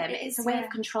mechanism. Yeah, it's a way of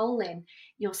controlling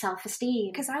your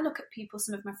self-esteem. Because I look at people,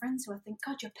 some of my friends, who I think,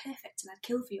 God, you're perfect and I'd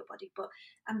kill for your body, but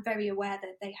I'm very aware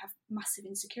that they have massive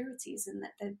insecurities and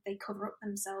that they cover up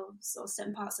themselves or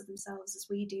certain parts of themselves, as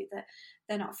we do, that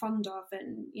they're not fond of,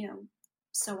 and, you know,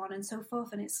 so on and so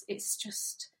forth. And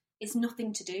it's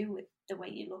nothing to do with the way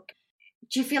you look.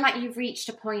 Do you feel like you've reached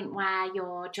a point where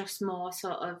you're just more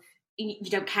sort of, you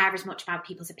don't care as much about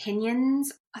people's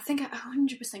opinions? I think I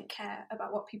 100% care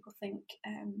about what people think,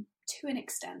 to an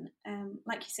extent.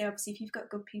 Like you say, obviously, if you've got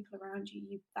good people around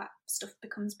you, that stuff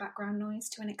becomes background noise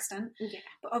to an extent. Yeah.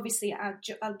 But obviously, a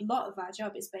lot of our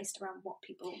job is based around what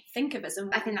people think of us.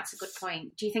 And I think that's a good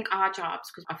point. Do you think our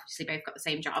jobs, because obviously both got the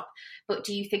same job, but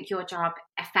do you think your job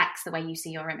affects the way you see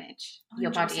your image, 100%.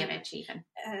 Your body image even?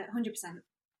 100%.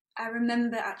 I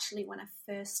remember actually when I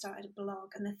first started a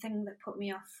blog, and the thing that put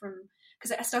me off from,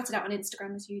 because I started out on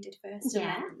Instagram as you did first, and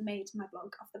then made my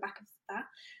blog off the back of that.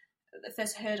 The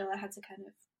first hurdle I had to kind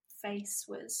of face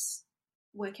was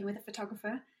working with a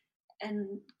photographer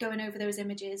and going over those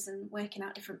images and working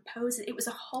out different poses. It was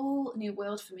a whole new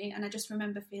world for me, and I just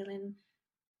remember feeling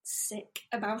sick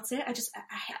about it.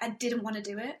 I didn't want to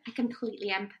do it. I completely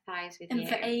empathise with you. And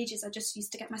for ages I just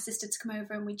used to get my sister to come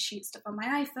over and we'd shoot stuff on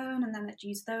my iPhone, and then I'd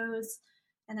use those,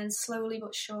 and then slowly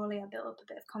but surely I built up a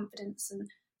bit of confidence and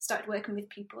started working with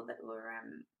people that were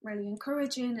really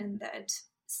encouraging, and that had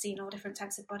seen all different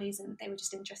types of bodies, and they were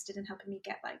just interested in helping me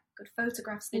get like good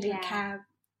photographs. They didn't care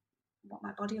what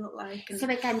my body looked like. And so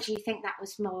again, do you think that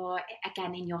was more,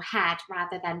 again, in your head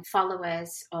rather than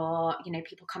followers or, you know,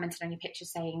 people commenting on your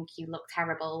pictures saying you look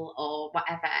terrible or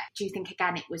whatever? Do you think,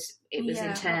 again, it was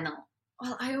internal?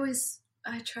 Well,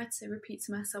 I try to repeat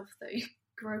to myself that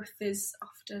growth is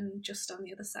often just on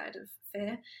the other side of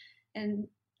fear, and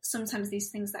sometimes these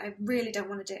things that I really don't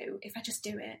want to do, if I just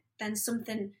do it, then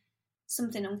something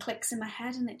unclicks in my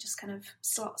head and it just kind of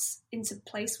slots into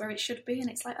place where it should be, and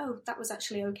it's like, oh, that was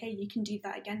actually okay, you can do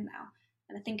that again now.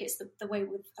 And I think it's the way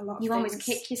with a lot of things. You always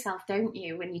kick yourself, don't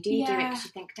you, when you do it, because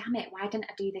you think, damn it, why didn't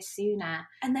I do this sooner?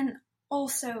 And then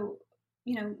also,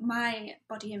 you know, my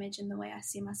body image and the way I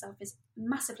see myself is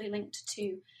massively linked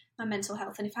to my mental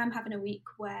health. And if I'm having a week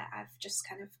where I've just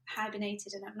kind of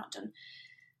hibernated and I've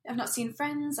not seen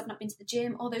friends, I've not been to the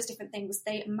gym, all those different things,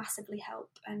 they massively help.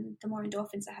 And the more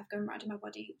endorphins I have going around in my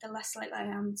body, the less likely I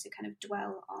am to kind of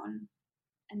dwell on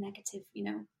a negative, you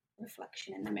know,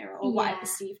 reflection in the mirror, or what I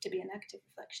perceive to be a negative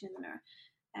reflection in the mirror.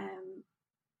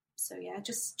 So yeah,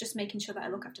 just making sure that I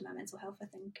look after my mental health, I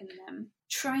think, and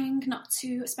trying not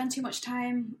to spend too much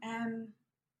time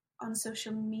on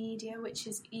social media, which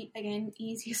is, again,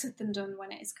 easier said than done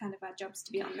when it is kind of our jobs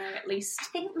to be on there, at least. I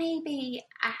think maybe,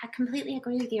 I completely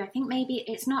agree with you. I think maybe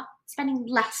it's not spending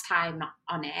less time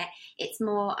on it. It's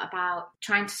more about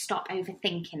trying to stop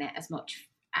overthinking it as much,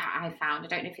 I found. I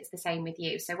don't know if it's the same with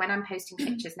you. So when I'm posting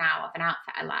pictures now of an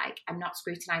outfit I like, I'm not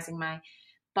scrutinising my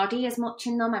body as much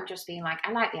in them. I'm just being like,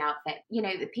 I like the outfit. You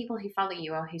know, the people who follow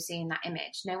you or who see in that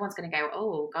image, no one's going to go,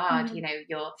 oh God, you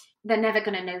know, they're never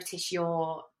going to notice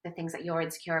the things that you're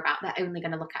insecure about. They're only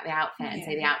going to look at the outfit and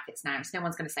say the outfit's nice. No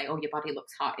one's going to say, oh, your body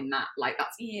looks hot in that. Like,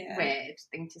 that's a weird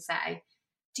thing to say.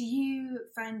 Do you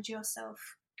find yourself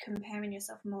comparing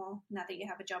yourself more now that you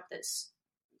have a job that's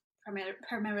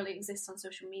primarily exists on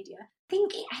social media?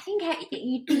 I think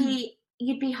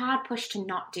you'd be hard pushed to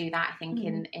not do that, I think,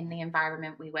 in the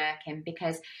environment we work in,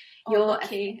 because you're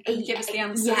lucky. Give us the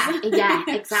answers. Yeah,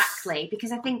 exactly.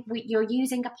 Because I think you're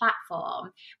using a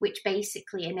platform which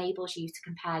basically enables you to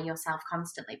compare yourself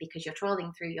constantly, because you're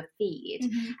trawling through your feed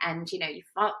and, you know,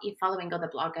 you're following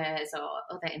other bloggers or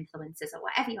other influencers or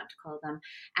whatever you want to call them,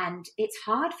 and it's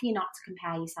hard for you not to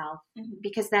compare yourself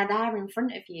because they're there in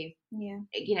front of you,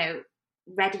 you know,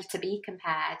 ready to be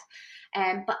compared.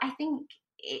 But I think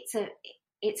it's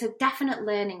a definite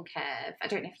learning curve. I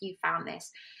don't know if you found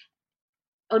this,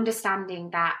 understanding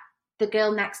that the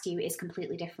girl next to you is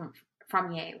completely different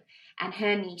from you, and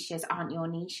her niches aren't your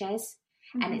niches.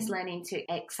 And it's learning to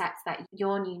accept that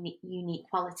your unique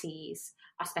qualities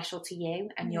are special to you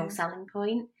and your selling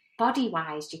point.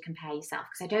 Body-wise, do you compare yourself?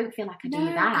 Because I don't feel like I do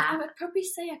that. I would probably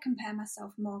say I compare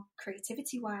myself more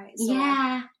creativity-wise.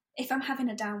 Yeah. If I'm having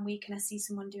a down week and I see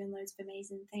someone doing loads of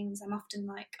amazing things, I'm often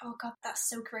like, oh God, that's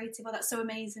so creative, or that's so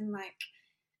amazing, like,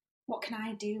 what can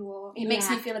I do? Or it makes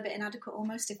me feel a bit inadequate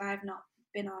almost if I've not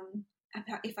been on a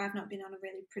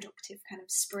really productive kind of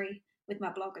spree with my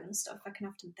blog and stuff. I can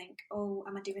often think, oh,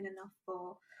 am I doing enough?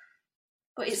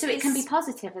 So it can be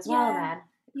positive as well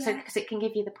then. So because it can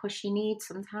give you the push you need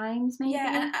sometimes, maybe.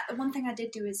 Yeah, and one thing I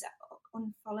did do is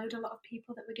unfollowed a lot of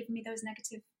people that were giving me those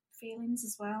negative feelings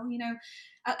as well. You know,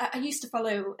 I used to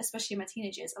follow, especially in my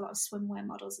teenage years, a lot of swimwear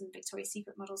models and Victoria's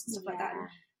Secret models and stuff like that. And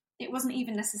it wasn't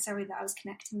even necessarily that I was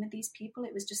connecting with these people.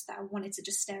 It was just that I wanted to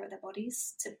just stare at their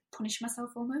bodies to punish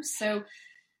myself almost. So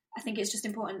I think it's just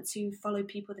important to follow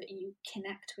people that you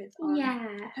connect with on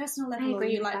a personal level, or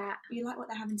you like what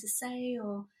they're having to say,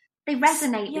 or they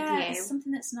resonate with you. It's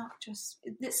something that's not just,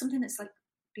 it's something that's like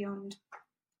beyond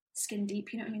skin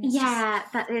deep, you know what I mean?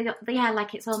 It's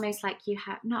like it's almost like you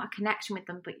have not a connection with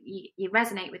them, but you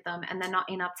resonate with them, and they're not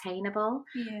inobtainable.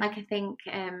 Like I think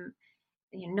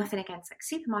nothing against like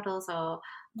supermodels or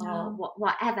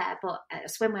whatever, but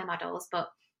swimwear models, but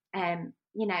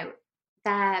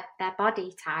their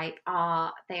body type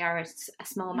they are a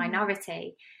small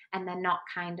minority, and they're not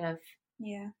kind of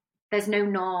there's no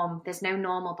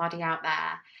normal body out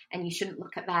there, and you shouldn't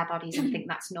look at their bodies and think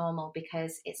that's normal,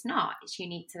 because it's not. It's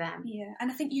unique to them. And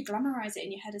I think you glamorize it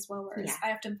in your head as well, whereas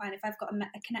I often find if I've got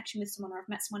a connection with someone, or I've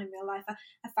met someone in real life, I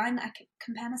find that I can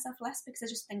compare myself less, because I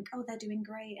just think, oh, they're doing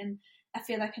great, and I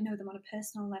feel like I know them on a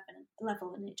personal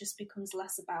level, and it just becomes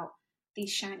less about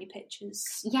these shiny pictures.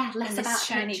 Less about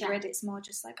shiny grid. It's more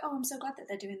just like, oh, I'm so glad that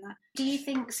they're doing that. Do you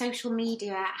think social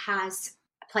media has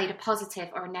played a positive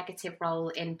or a negative role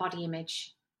in body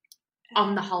image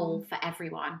on the whole for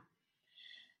everyone?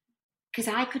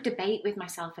 Because I could debate with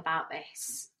myself about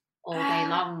this all day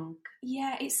long.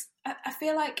 It's. I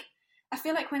feel like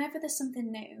whenever there's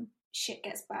something new, shit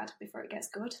gets bad before it gets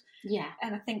good.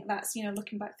 And I think that's,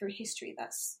 looking back through history,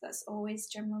 that's always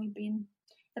generally been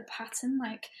the pattern.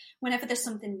 Like whenever there's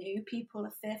something new, people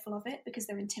are fearful of it because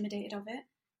they're intimidated of it.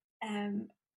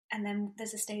 And then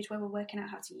there's a stage where we're working out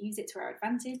how to use it to our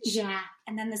advantage.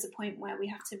 And then there's a point where we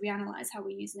have to reanalyze how we're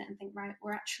using it and think, right,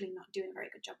 we're actually not doing a very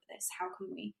good job of this. How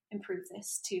can we improve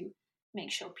this to make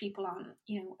sure people aren't,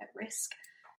 at risk?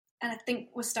 And I think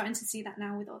we're starting to see that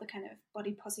now with all the kind of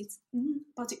body positive,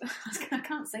 I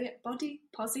can't say it, body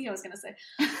posi, I was going to say.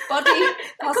 Body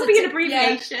that could be an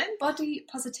abbreviation. Body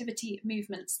positivity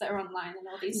movements that are online and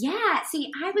all these.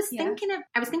 See, I was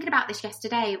thinking about this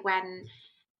yesterday when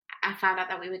I found out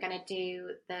that we were going to do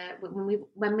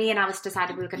when me and Alice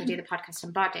decided we were going to do the podcast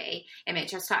on body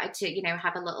image. I started to,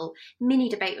 have a little mini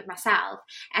debate with myself,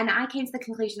 and I came to the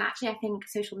conclusion that actually I think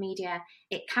social media,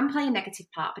 it can play a negative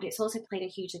part, but it's also played a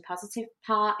hugely positive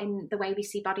part in the way we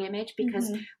see body image,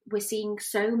 because we're seeing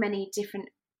so many different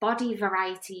body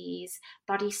varieties,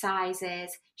 body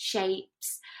sizes,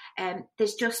 shapes.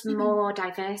 There's just more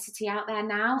diversity out there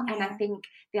now, and I think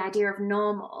the idea of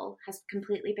normal has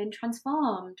completely been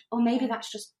transformed. Or maybe that's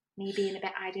just me being a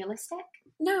bit idealistic.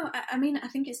 No, I mean, I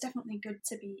think it's definitely good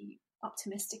to be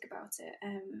optimistic about it.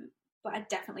 But I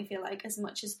definitely feel like as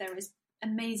much as there is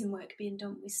amazing work being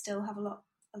done, we still have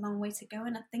a long way to go.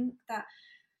 And I think that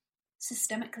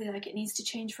systemically, like, it needs to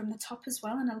change from the top as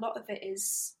well. And a lot of it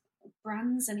is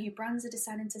brands and who brands are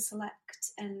deciding to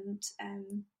select, and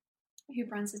who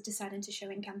brands are deciding to show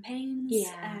in campaigns.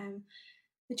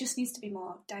 There just needs to be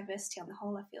more diversity on the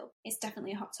whole, I feel. It's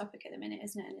definitely a hot topic at the minute,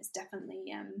 isn't it? And it's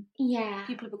definitely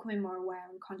people are becoming more aware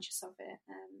and conscious of it.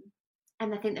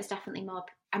 And I think there's definitely more,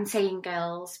 I'm saying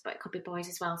girls, but it could be boys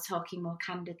as well, talking more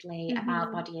candidly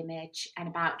about body image and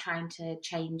about trying to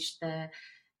change the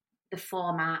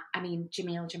format. I mean,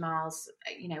 Jamil Jamal's,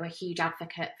 a huge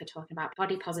advocate for talking about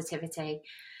body positivity,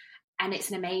 and it's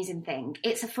an amazing thing.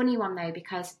 It's a funny one though,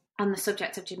 because on the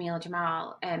subject of Jamil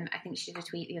Jamal, I think she did a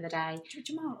tweet the other day.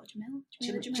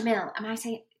 Jamil. Am I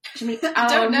saying Jamil? I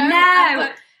don't know. No.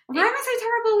 Why am I so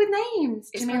terrible with names?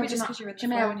 It's probably just because you're in the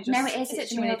flow and you just... No, it is.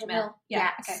 It's Jamil. Yeah,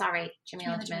 okay. Sorry,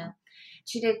 Jamil.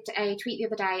 She did a tweet the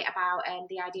other day about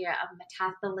the idea of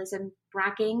metabolism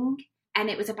bragging. And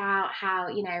it was about how,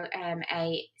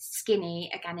 a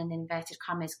skinny, again in inverted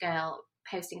commas, girl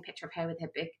posting a picture of her with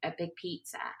a big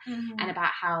pizza, and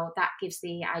about how that gives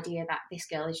the idea that this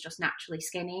girl is just naturally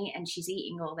skinny and she's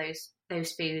eating all those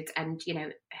foods, and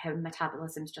her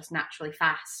metabolism's just naturally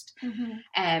fast,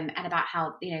 and about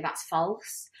how that's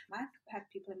false. I've had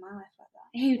people in my life like that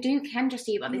who can just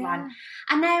eat what they want.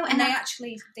 I know, and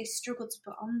they struggle to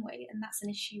put on weight, and that's an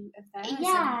issue of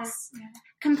theirs.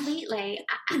 Completely.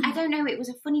 I don't know, it was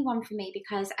a funny one for me,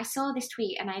 because I saw this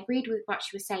tweet and I agreed with what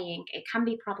she was saying. It can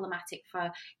be problematic for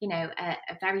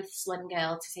a very slim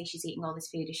girl to say she's eating all this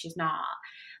food if she's not.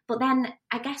 But then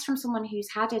I guess from someone who's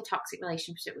had a toxic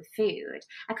relationship with food,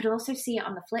 I could also see it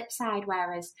on the flip side,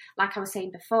 whereas, like I was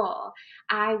saying before,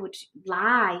 I would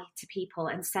lie to people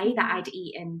and say that I'd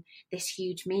eaten this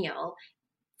huge meal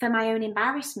for my own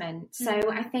embarrassment. So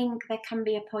I think there can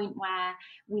be a point where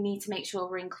we need to make sure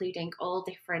we're including all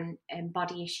different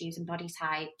body issues and body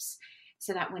types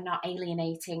so that we're not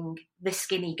alienating the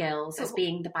skinny girls as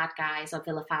being the bad guys or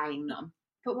vilifying them.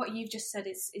 But what you've just said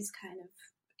is kind of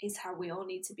is how we all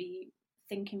need to be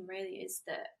thinking, really, is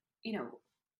that, you know,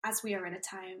 as we are in a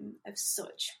time of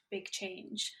such big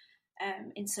change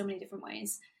in so many different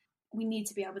ways, we need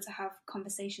to be able to have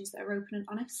conversations that are open and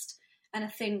honest. And I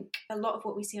think a lot of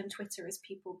what we see on Twitter is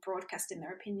people broadcasting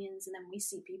their opinions, and then we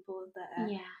see people that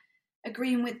are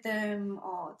agreeing with them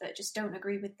or that just don't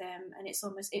agree with them, and it's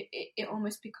almost it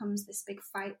almost becomes this big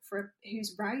fight for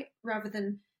who's right, rather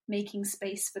than making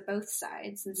space for both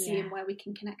sides and seeing where we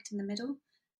can connect in the middle.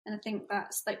 And I think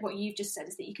that's like what you've just said,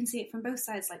 is that you can see it from both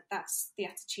sides. Like, that's the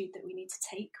attitude that we need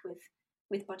to take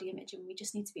with body image, and we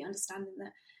just need to be understanding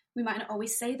that we might not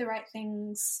always say the right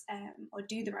things or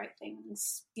do the right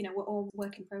things. You know, we're all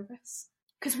work in progress.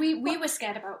 Because we were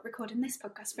scared about recording this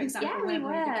podcast, for example, we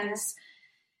were. Because,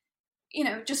 you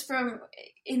know, just from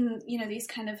in, you know, these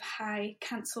kind of high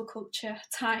cancel culture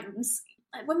times,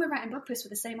 like when we're writing blog posts,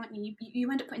 we're the same, aren't you?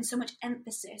 You end up putting so much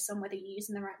emphasis on whether you're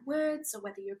using the right words or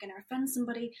whether you're going to offend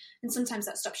somebody, and sometimes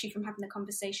that stops you from having the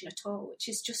conversation at all, which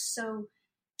is just so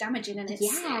damaging, and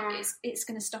it's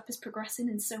going to stop us progressing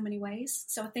in so many ways.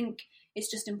 So I think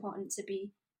it's just important to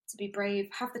be brave,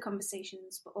 have the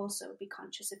conversations, but also be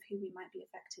conscious of who we might be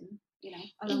affecting, you know,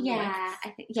 along the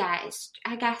way.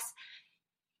 I guess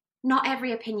not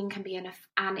every opinion can be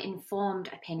an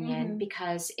informed opinion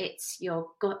because it's your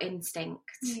gut instinct.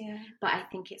 Yeah. But I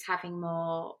think it's having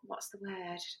more, what's the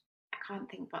word? I can't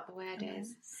think what the word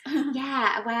is.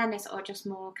 Awareness, or just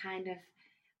more kind of,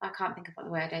 I can't think of what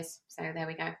the word is. So there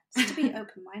we go. Just to be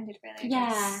open-minded, really. I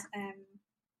guess,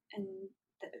 and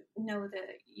know that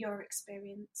your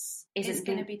experience is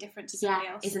going to be different to somebody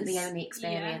else's. Isn't the only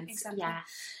experience. Yeah, exactly. Yeah.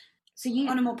 So you,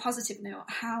 on a more positive note,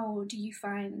 how do you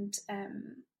find,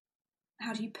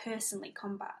 how do you personally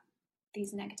combat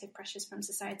these negative pressures from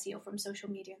society or from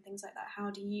social media and things like that? How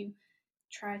do you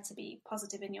try to be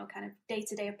positive in your kind of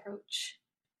day-to-day approach?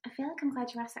 I feel like I'm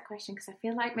glad you asked that question, because I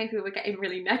feel like maybe we're getting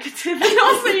really negative and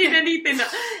not saying anything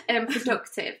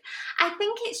productive. I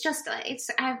think it's just, I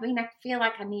feel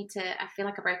like I feel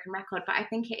like a broken record, but I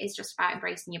think it is just about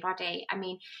embracing your body. I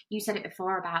mean, you said it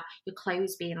before about your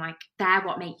clothes being like, they're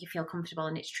what make you feel comfortable,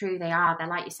 and it's true, they are. They're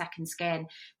like your second skin.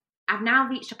 I've now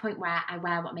reached a point where I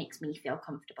wear what makes me feel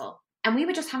comfortable. And we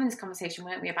were just having this conversation,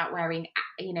 weren't we, about wearing,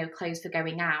 you know, clothes for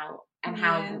going out, and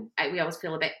how we always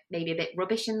feel maybe a bit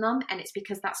rubbish in them, and it's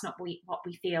because that's not what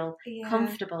we feel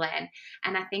comfortable in.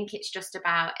 And I think it's just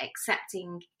about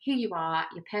accepting who you are,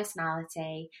 your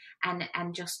personality,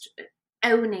 and just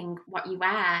owning what you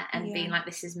wear and being like,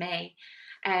 this is me.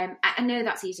 I know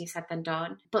that's easier said than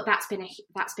done, but that's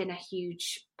been a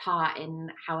huge part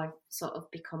in how I've sort of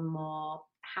become more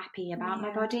happy about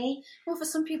my body. Well, for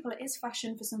some people it is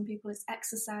fashion, for some people it's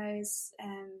exercise,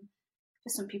 for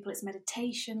some people it's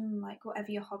meditation. Like, whatever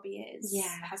your hobby is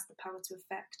has the power to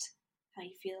affect how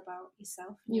you feel about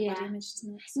yourself and your body image,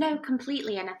 doesn't it? So. No,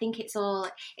 completely. And I think it's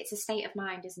a state of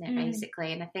mind, isn't it,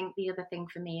 basically? And I think the other thing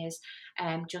for me is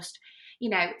just, you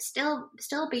know,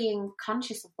 still being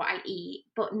conscious of what I eat,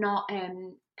 but not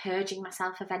purging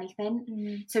myself of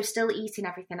anything. So still eating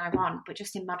everything I want, but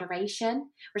just in moderation.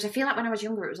 Whereas I feel like when I was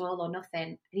younger, it was all or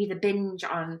nothing. I'd either binge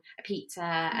on a pizza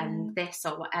and this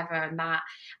or whatever and that,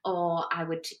 or I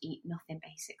would eat nothing,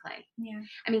 basically. Yeah.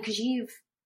 I mean, because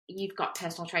you've got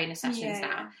personal trainer sessions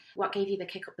now. What gave you the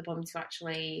kick up the bum to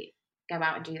actually go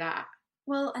out and do that?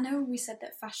 Well, I know we said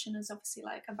that fashion is obviously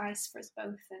like a vice for us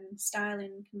both, and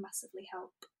styling can massively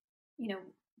help, you know,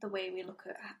 the way we look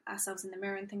at ourselves in the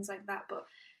mirror and things like that. But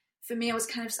for me, I was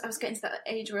getting to that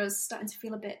age where I was starting to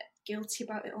feel a bit guilty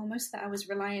about it, almost, that I was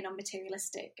relying on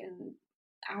materialistic and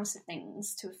outer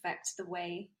things to affect the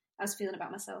way I was feeling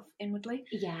about myself inwardly.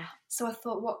 Yeah. So I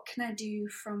thought, what can I do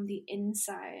from the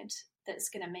inside that's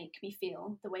going to make me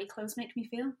feel the way clothes make me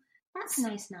feel? That's a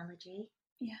nice analogy.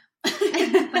 Yeah.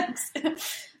 Thanks.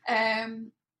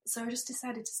 So I just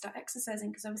decided to start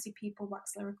exercising, because obviously people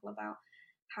wax lyrical about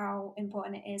how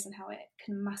important it is and how it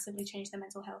can massively change their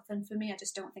mental health. And for me, I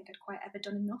just don't think I'd quite ever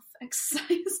done enough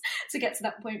exercise to get to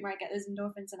that point where I get those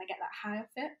endorphins and I get that high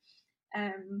off it.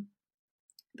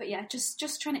 But yeah,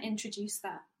 just trying to introduce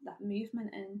that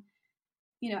movement. And,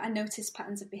 you know, I notice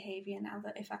patterns of behaviour now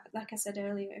that like I said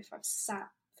earlier, if I've sat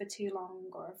for too long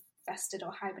or I've fested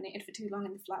or hibernated for too long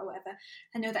in the flat or whatever,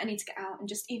 I know that I need to get out and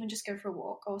just go for a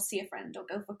walk or see a friend or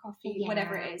go for coffee,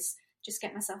 whatever it is, just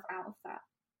get myself out of that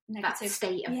negative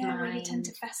state of mind. Where you tend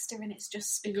to fester and it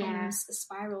just becomes a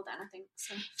spiral then, I think.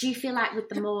 So. Do you feel like with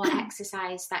the more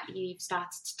exercise that you've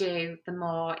started to do, the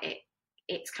more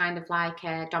it's kind of like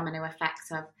a domino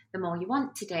effect of the more you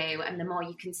want to do and the more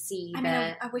you can see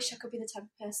I wish I could be the type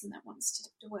of person that wants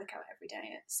to work out every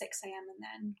day at 6 a.m. and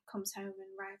then comes home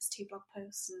and writes 2 blog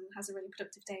posts and has a really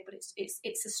productive day, but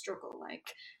it's a struggle.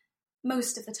 Like,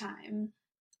 most of the time,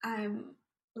 I'm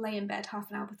lay in bed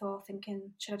half an hour before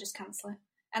thinking, should I just cancel it?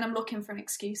 And I'm looking for an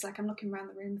excuse. Like, I'm looking around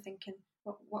the room thinking,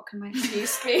 what can my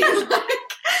excuse be?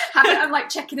 I'm like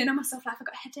checking in on myself. Like, I've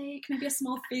got a headache, maybe a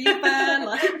small fever.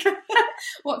 Like,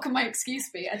 what can my excuse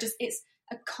be? It's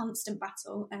a constant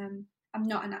battle. I'm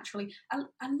not a naturally. I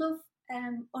love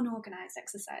unorganized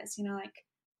exercise. You know, like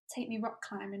take me rock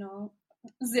climbing or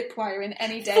zip wiring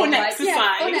any day. Fun like, exercise.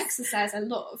 Yeah, fun exercise. I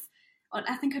love. And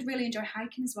I think I'd really enjoy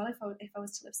hiking as well if I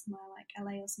was to live somewhere like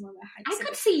LA or somewhere where hikes. I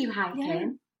could see you hiking. Yeah.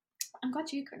 I'm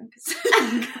glad you couldn't.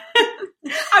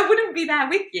 I wouldn't be there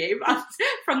with you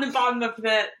from the bottom of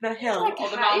the hill like or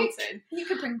the hike. mountain. You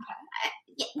could bring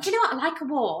pets. Yeah, do you know what? I like a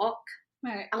walk.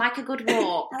 Right. I like a good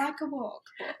walk. I like a walk,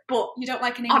 but you don't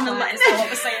like an on incline. the left. Is what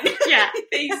we're saying. Yeah,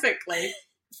 basically.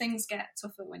 Things get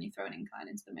tougher when you throw an incline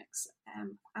into the mix.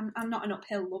 I'm not an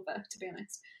uphill lover, to be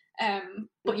honest.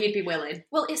 But you'd be willing.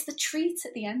 Well, it's the treat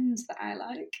at the end that I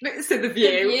like. So the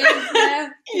view. The view, yeah.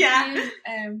 Yeah.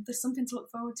 View. There's something to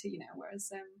look forward to, you know. Whereas,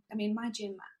 I mean, my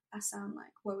gym, I sound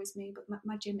like woe is me, but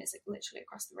my gym is like literally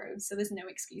across the road, so there's no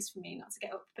excuse for me not to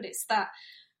get up. But it's that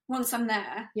once I'm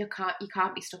there, you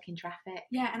can't be stuck in traffic.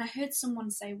 Yeah, and I heard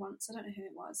someone say once, I don't know who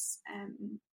it was,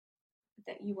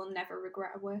 that you will never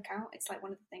regret a workout. It's like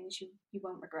one of the things you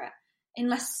won't regret.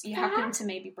 Unless you happen to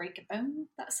maybe break a bone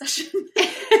that session.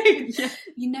 Yeah.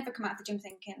 You never come out of the gym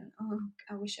thinking, oh,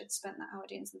 I wish I'd spent that hour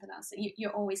doing something else.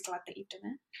 You're always glad that you've done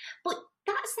it. But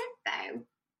that's it though.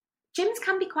 Gyms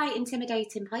can be quite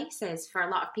intimidating places for a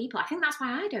lot of people. I think that's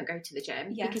why I don't go to the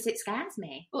gym, because it scares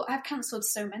me. Well, I've cancelled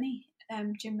so many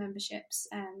gym memberships.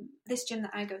 This gym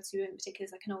that I go to in particular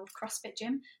is like an old CrossFit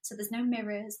gym. So there's no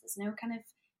mirrors, there's no kind of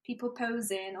people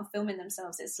posing or filming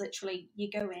themselves. It's literally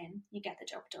you go in, you get the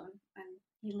job done, and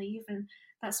you leave. And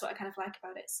that's what I kind of like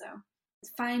about it. So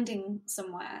finding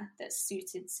somewhere that's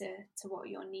suited to what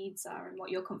your needs are and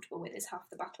what you're comfortable with is half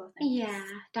the battle, I think. Yeah,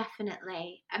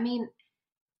 definitely. I mean,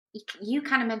 you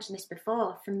kind of mentioned this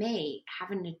before. For me,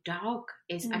 having a dog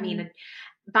is, I mean,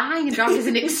 buying a dog is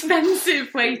an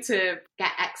expensive way to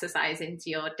get exercise into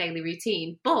your daily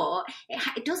routine, but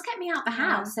it does get me out the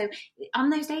house. So on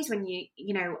those days when you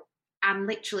know, I'm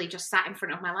literally just sat in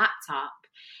front of my laptop,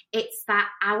 it's that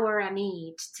hour I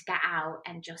need to get out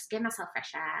and just give myself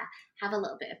fresh air, have a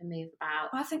little bit of a move about.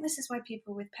 Well, I think this is why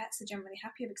people with pets are generally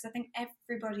happier, because I think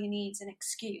everybody needs an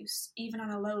excuse, even on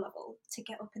a low level, to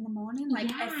get up in the morning. Like,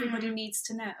 everybody needs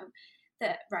to know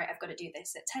that, right, I've got to do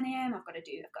this at 10 a.m, I've got to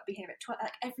be here at 12.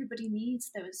 Like, everybody needs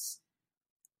those,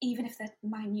 even if they're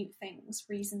minute things,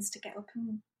 reasons to get up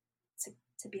and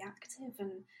to be active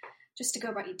and just to go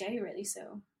about your day, really.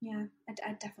 So, yeah,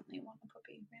 I definitely want a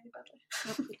puppy really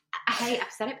badly.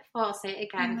 I've said it before, I'll say it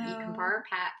again. You can borrow a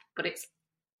pet, but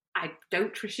I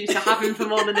don't trust you to have him for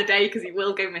more than a day because he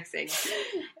will go missing.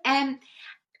 I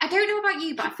don't know about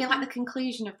you, but I feel like the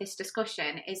conclusion of this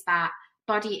discussion is that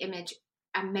body image,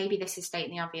 and maybe this is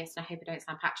stating the obvious, and I hope I don't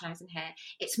sound patronising here,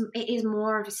 it is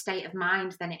more of a state of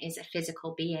mind than it is a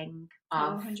physical being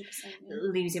of 100%,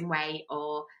 losing weight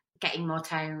or getting more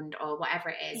toned or whatever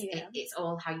it is. Yeah. It's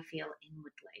all how you feel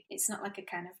inwardly. It's not like a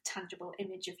kind of tangible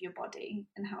image of your body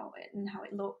and how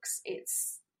it looks.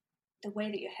 It's the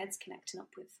way that your head's connecting up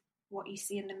with what you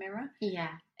see in the mirror. Yeah.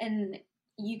 And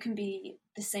you can be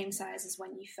the same size as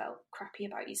when you felt crappy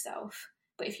about yourself,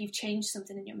 but if you've changed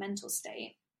something in your mental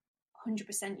state,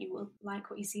 100% you will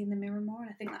like what you see in the mirror more. And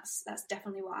I think that's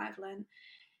definitely what I've learned,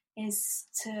 is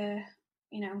to,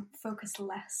 you know, focus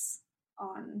less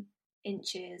on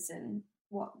inches and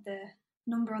what the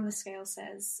number on the scale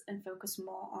says, and focus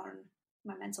more on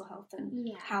my mental health and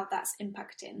how that's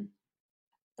impacting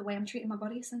the way I'm treating my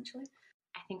body, essentially.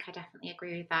 I think I definitely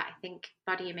agree with that. I think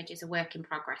body image is a work in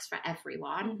progress for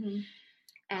everyone. Mm-hmm.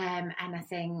 And I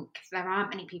think there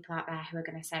aren't many people out there who are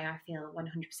going to say, I feel 100%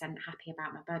 happy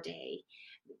about my body.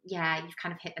 Yeah, you've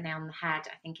kind of hit the nail on the head.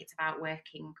 I think it's about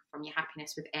working from your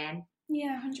happiness within.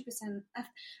 Yeah, 100%.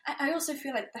 I also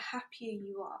feel like the happier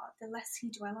you are, the less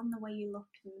you dwell on the way you look.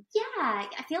 And yeah,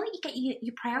 I feel like you get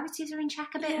your priorities are in check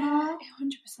a bit more. 100%.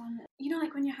 You know,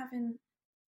 like when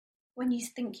you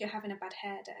think you're having a bad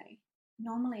hair day,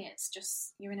 normally it's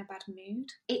just you're in a bad mood.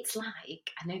 It's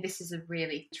like, I know this is a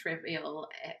really trivial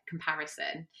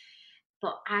comparison,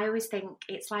 but I always think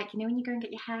it's like, you know, when you go and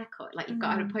get your hair cut, like you've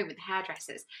got an appointment with the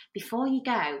hairdressers, before you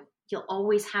go, you'll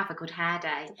always have a good hair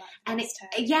day. And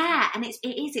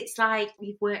it's like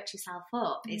you've worked yourself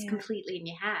up. It's completely in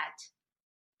your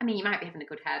head. I mean, you might be having a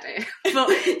good hairdo, but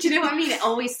do you know what I mean? It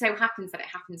always so happens that it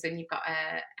happens when you've got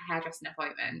a hairdressing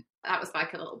appointment. That was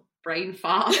like a little brain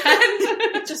fart.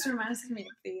 It just reminds me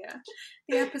of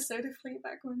the episode of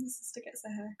Fleabag when the sister gets a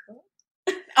haircut.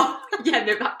 Oh, yeah,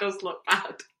 no, that does look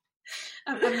bad.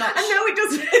 I'm not I know it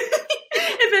doesn't.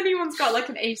 If anyone's got like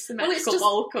an asymmetrical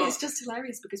bowl cut. It's just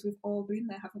hilarious because we've all been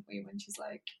there, haven't we? When she's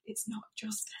like, it's not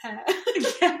just hair.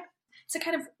 Yeah. To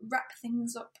kind of wrap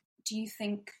things up, do you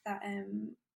think that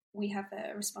we have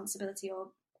a responsibility, or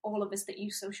all of us that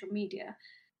use social media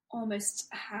almost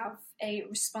have a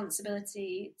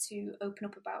responsibility to open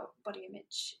up about body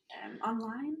image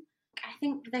online? I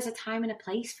think there's a time and a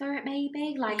place for it,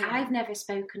 maybe. Like, Yeah. I've never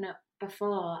spoken up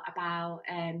before about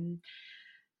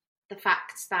the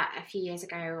fact that a few years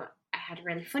ago I had a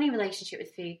really funny relationship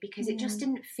with food because it just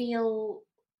didn't feel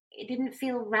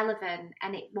relevant,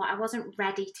 and I wasn't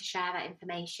ready to share that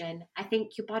information. I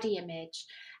think your body image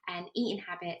and eating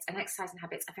habits and exercising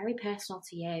habits are very personal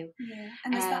to you. Yeah,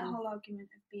 and there's that whole argument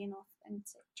of being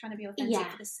authentic, trying to be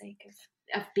authentic for the sake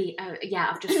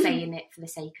of just saying it for the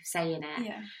sake of saying it.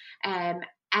 Yeah.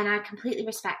 And I completely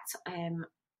respect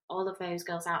all of those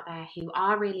girls out there who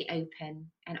are really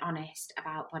open and honest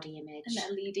about body image. And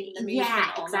they're leading the movement.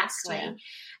 Yeah, almost, exactly.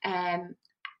 yeah.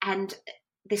 And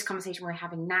this conversation we're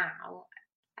having now,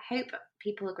 I hope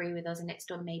people agree with us and it's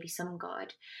done maybe some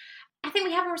good. I think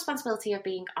we have a responsibility of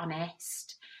being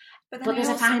honest, but there's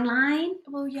a fine line.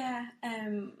 Well, yeah,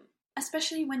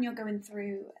 especially when you're going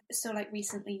through, so like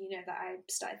recently, that I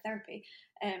started therapy,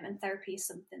 and therapy is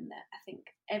something that I think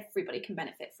everybody can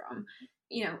benefit from,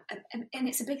 and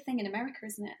it's a big thing in America,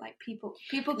 isn't it? Like people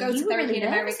go to therapy in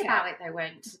America. About it though,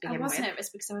 weren't you? I was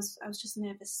nervous because I was just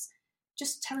nervous.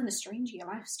 Just telling a stranger your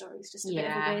life story is just a bit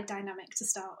of a weird dynamic to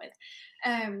start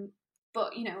with.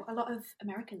 But, a lot of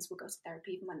Americans will go to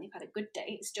therapy even when they've had a good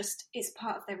day. It's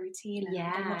part of their routine, and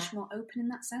they're much more open in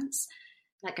that sense.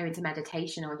 Like going to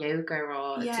meditation or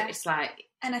yoga it's like...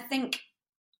 And I think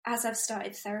as I've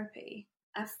started therapy,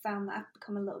 I've found that I've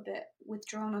become a little bit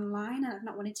withdrawn online, and I've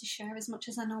not wanted to share as much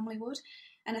as I normally would.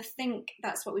 And I think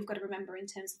that's what we've got to remember in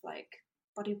terms of like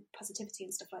body positivity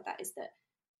and stuff like that, is that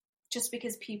just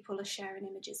because people are sharing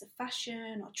images of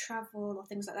fashion or travel or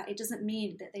things like that, it doesn't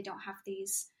mean that they don't have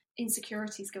these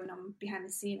insecurities going on behind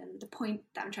the scene. And the point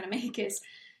that I'm trying to make is,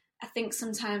 I think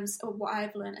sometimes, or what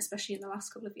I've learned, especially in the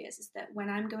last couple of years, is that when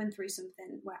I'm going through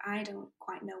something where I don't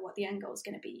quite know what the end goal is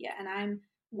going to be yet, and I'm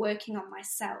working on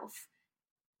myself,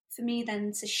 for me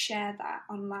then to share that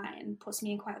online puts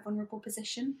me in quite a vulnerable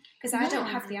position, because I don't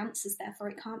have the answers, therefore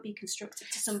it can't be constructive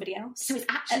to somebody else. So it's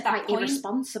actually quite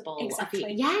irresponsible.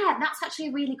 Exactly. Yeah, that's actually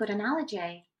a really good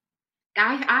analogy.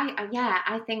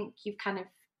 I think you've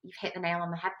hit the nail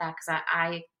on the head there, because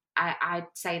I'd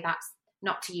say that's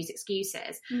not to use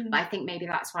excuses, but I think maybe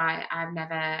that's why I've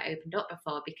never opened up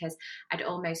before, because I'd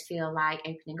almost feel like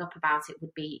opening up about it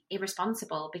would be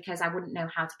irresponsible, because I wouldn't know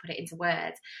how to put it into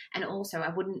words, and also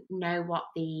I wouldn't know what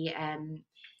the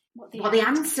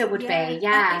answer would be.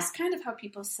 Yeah, it's kind of how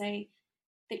people say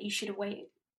that you should wait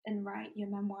and write your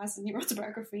memoirs and your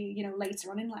autobiography,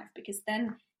 later on in life, because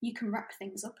then you can wrap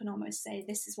things up and almost say,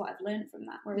 this is what I've learned from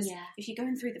that. Whereas if you're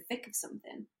going through the thick of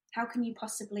something, how can you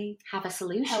possibly have a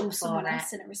solution help for someone it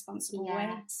else in a responsible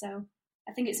way? So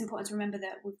I think it's important to remember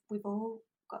that we've all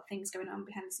got things going on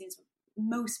behind the scenes.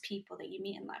 Most people that you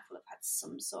meet in life will have had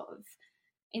some sort of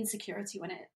insecurity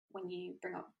when you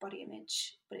bring up body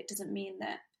image, but it doesn't mean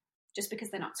that just because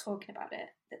they're not talking about it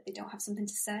that they don't have something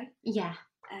to say. Yeah.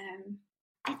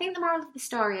 I think the moral of the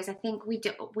story is, I think we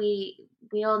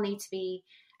all need to be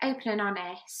open and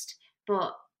honest,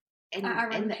 but at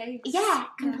our own pace. Yeah,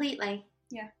 completely.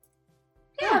 Yeah.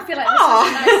 I feel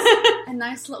like this is a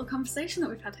nice little conversation that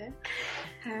we've had here.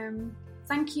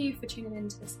 Thank you for tuning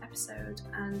into this episode,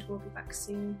 and we'll be back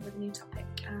soon with a new topic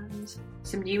and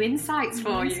some new insights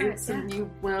for you. Some new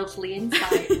worldly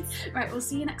insights. Right, we'll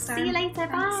see you next time. See you later.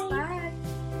 Thanks. Bye.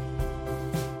 Bye.